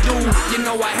think I do? You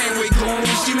know I hang with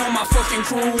goons, you know my fucking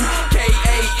crew.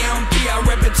 K-A-M-P, I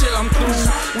rap it till I'm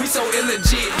through. We so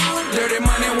illegit, dirty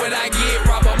money what I get.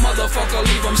 Rob a motherfucker,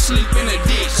 leave him sleep in a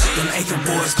ditch. Them aching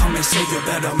boys coming, so you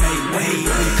better make way.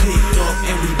 We clicked up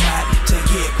and we bout to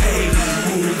get paid.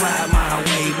 Move out my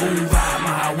way, move out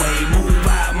my way, move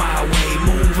out my way,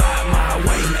 move out my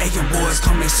way. Them aching boys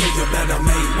coming, so you better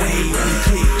make way. We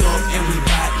clicked up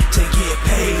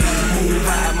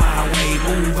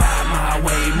move out my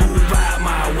way, move out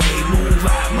my way, move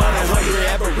out my way. Hungry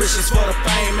avaricious for the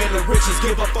fame and the riches.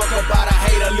 Give a fuck about a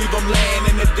hater, leave them laying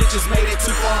in the ditches. Made it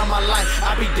too far in my life,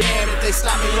 I be damned if they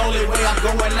stop me. Only way I'm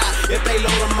going out, if they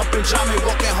load them up and drop me.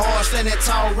 Walking hard, standing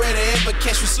tall, ready ever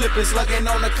catch me slipping. Slugging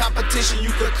on the competition,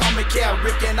 you could call me Cal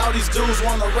Rick. And all these dudes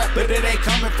wanna rap, but it ain't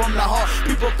coming from the heart.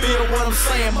 People feel what I'm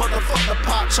saying, motherfucker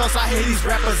pop charts. I hear these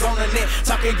rappers on the net,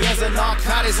 talking guns and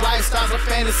narcotics, lifestyles and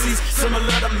fantasies.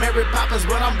 Similar to Mary Poppins,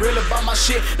 but I'm real about my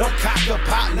shit. Don't cock a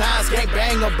pop nines, gang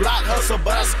bang or block hustle,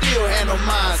 but I still handle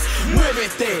mines.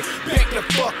 Everything, back the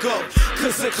fuck up,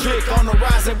 cause the click on the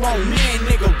rise, it won't mean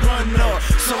nigga run up.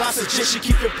 So I suggest you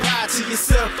keep your pride to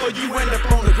yourself, or you end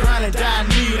up on the grind and die in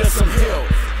need of some help.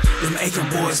 Them Aiken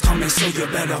boys coming, so you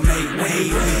better make way.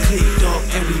 We clicked up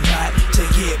and we bout to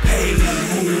get paid.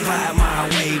 Move out my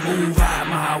way, move out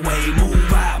my way,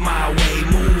 move out my way,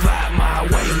 move out my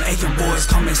way. Them Aiken boys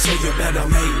coming, so you better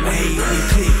make way. We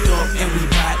clicked up and we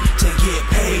bout to get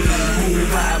paid. Move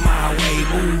out my way,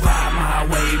 move out my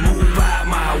way, move out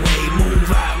my way, move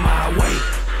out my way.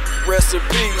 Rest in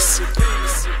peace,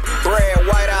 Bran,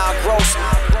 White Eye Gross.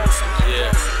 Yeah.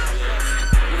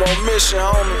 We gon' miss you,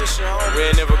 homie. We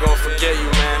ain't never gonna forget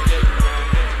you, man.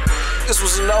 This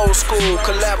was an old school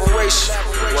collaboration.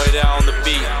 Way down on the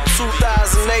beat.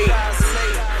 2008.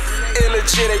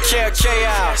 Illegit, they can't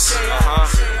chaos.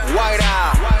 White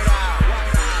Eye.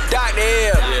 Dr.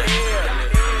 L.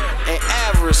 And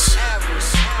Avarice.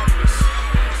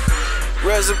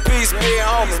 Rest in peace, big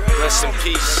homie. Rest in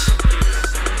peace.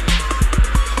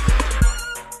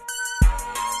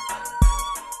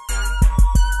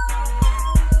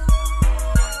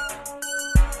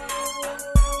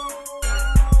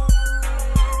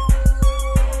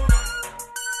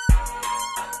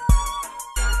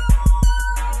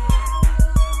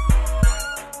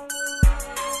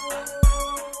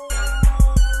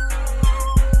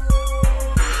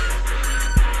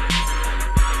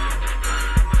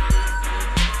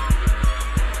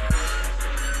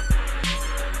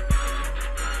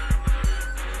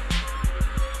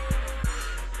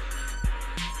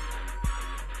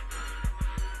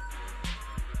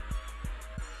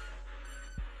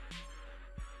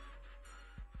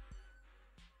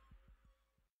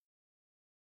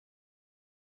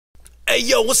 Hey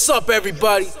yo, what's up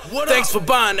everybody? Thanks for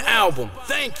buying the album.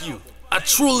 Thank you. I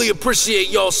truly appreciate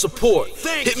y'all's support.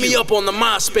 Hit me up on the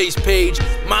MySpace page,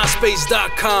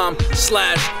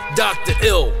 myspace.com/DrIll,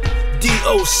 DOCTORILL.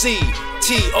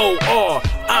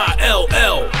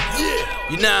 Yeah.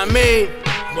 You know what I mean?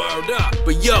 Word up.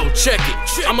 But yo, check it.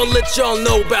 I'ma let y'all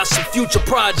know about some future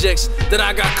projects that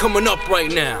I got coming up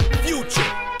right now. Future.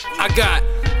 I got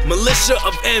Militia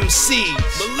of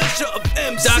MCs. Militia of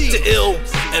MCs. Dr. Ill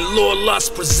and Lord Lhus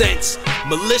presents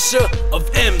Militia of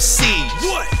MCs.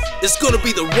 What? It's gonna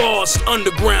be the rawest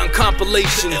underground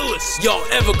compilation y'all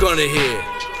ever gonna hear.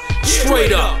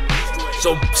 Straight up.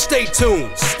 So stay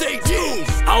tuned. Stay tuned.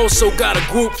 I also got a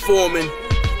group forming,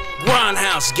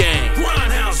 Grindhouse Gang,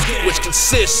 which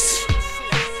consists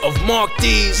of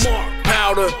Malpraktiz,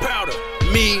 Powder,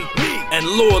 me, and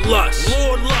Lord Lhus.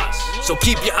 So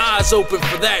keep your eyes open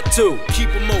for that too.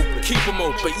 Keep them open, keep them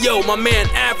open. But yo, my man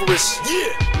Avarice,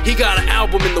 he got an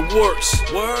album in the works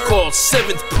called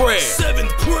Seventh Prayer.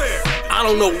 I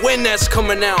don't know when that's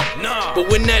coming out, but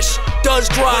when that does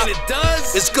drop,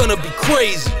 it's gonna be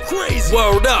crazy.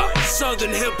 Word up. Southern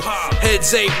hip hop.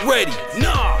 Heads ain't ready.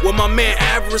 When my man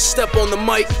Avarice step on the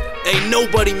mic, ain't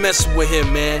nobody messing with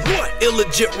him, man.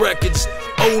 Illegit Records,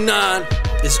 09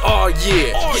 is our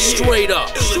year. Straight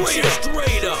up. Straight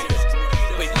up.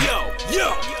 But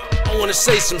yo, I wanna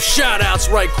say some shout outs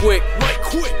right quick. I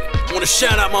wanna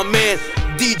shout out my man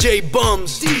DJ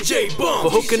Bums for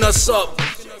hooking us up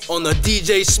on the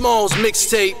DJ Smalls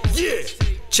mixtape.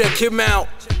 Check him out,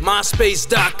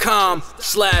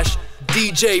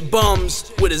 myspace.com/DJ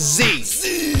Bums with a Z.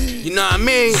 You know what I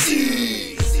mean?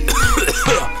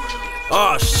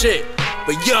 Oh shit.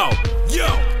 But yo,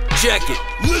 check it.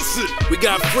 Listen, we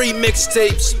got free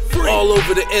mixtapes all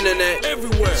over the internet,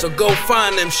 everywhere. So go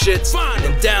find them shits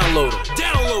and download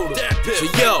them. So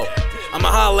yo, I'ma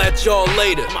holla at y'all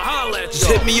later. Just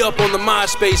hit me up on the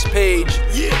MySpace page,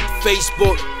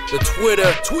 Facebook, the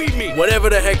Twitter, tweet me, whatever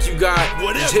the heck you got.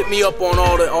 Just hit me up on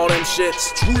all them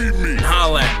shits. Tweet me, and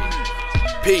holla at me.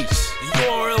 Peace. The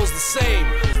URL's the same.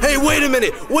 Hey, wait a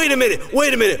minute.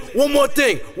 One more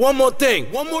thing.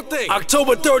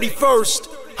 October 31st,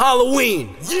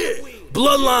 Halloween.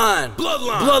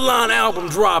 BloodLine album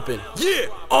dropping.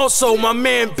 Also, my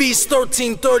man Beast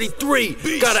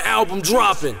 1333 got an album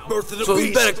dropping. So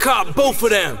you better cop both of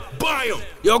them. Buy them.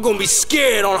 Y'all gonna be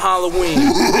scared on Halloween.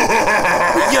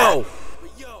 But yo,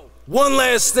 One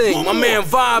last thing, my man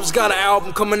Vibez got an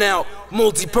album coming out,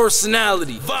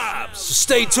 Multi-Personality. Vibez. So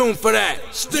stay tuned for that.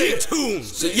 Stay tuned.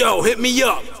 So yo, hit me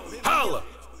up. Holla.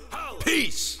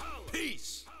 Peace.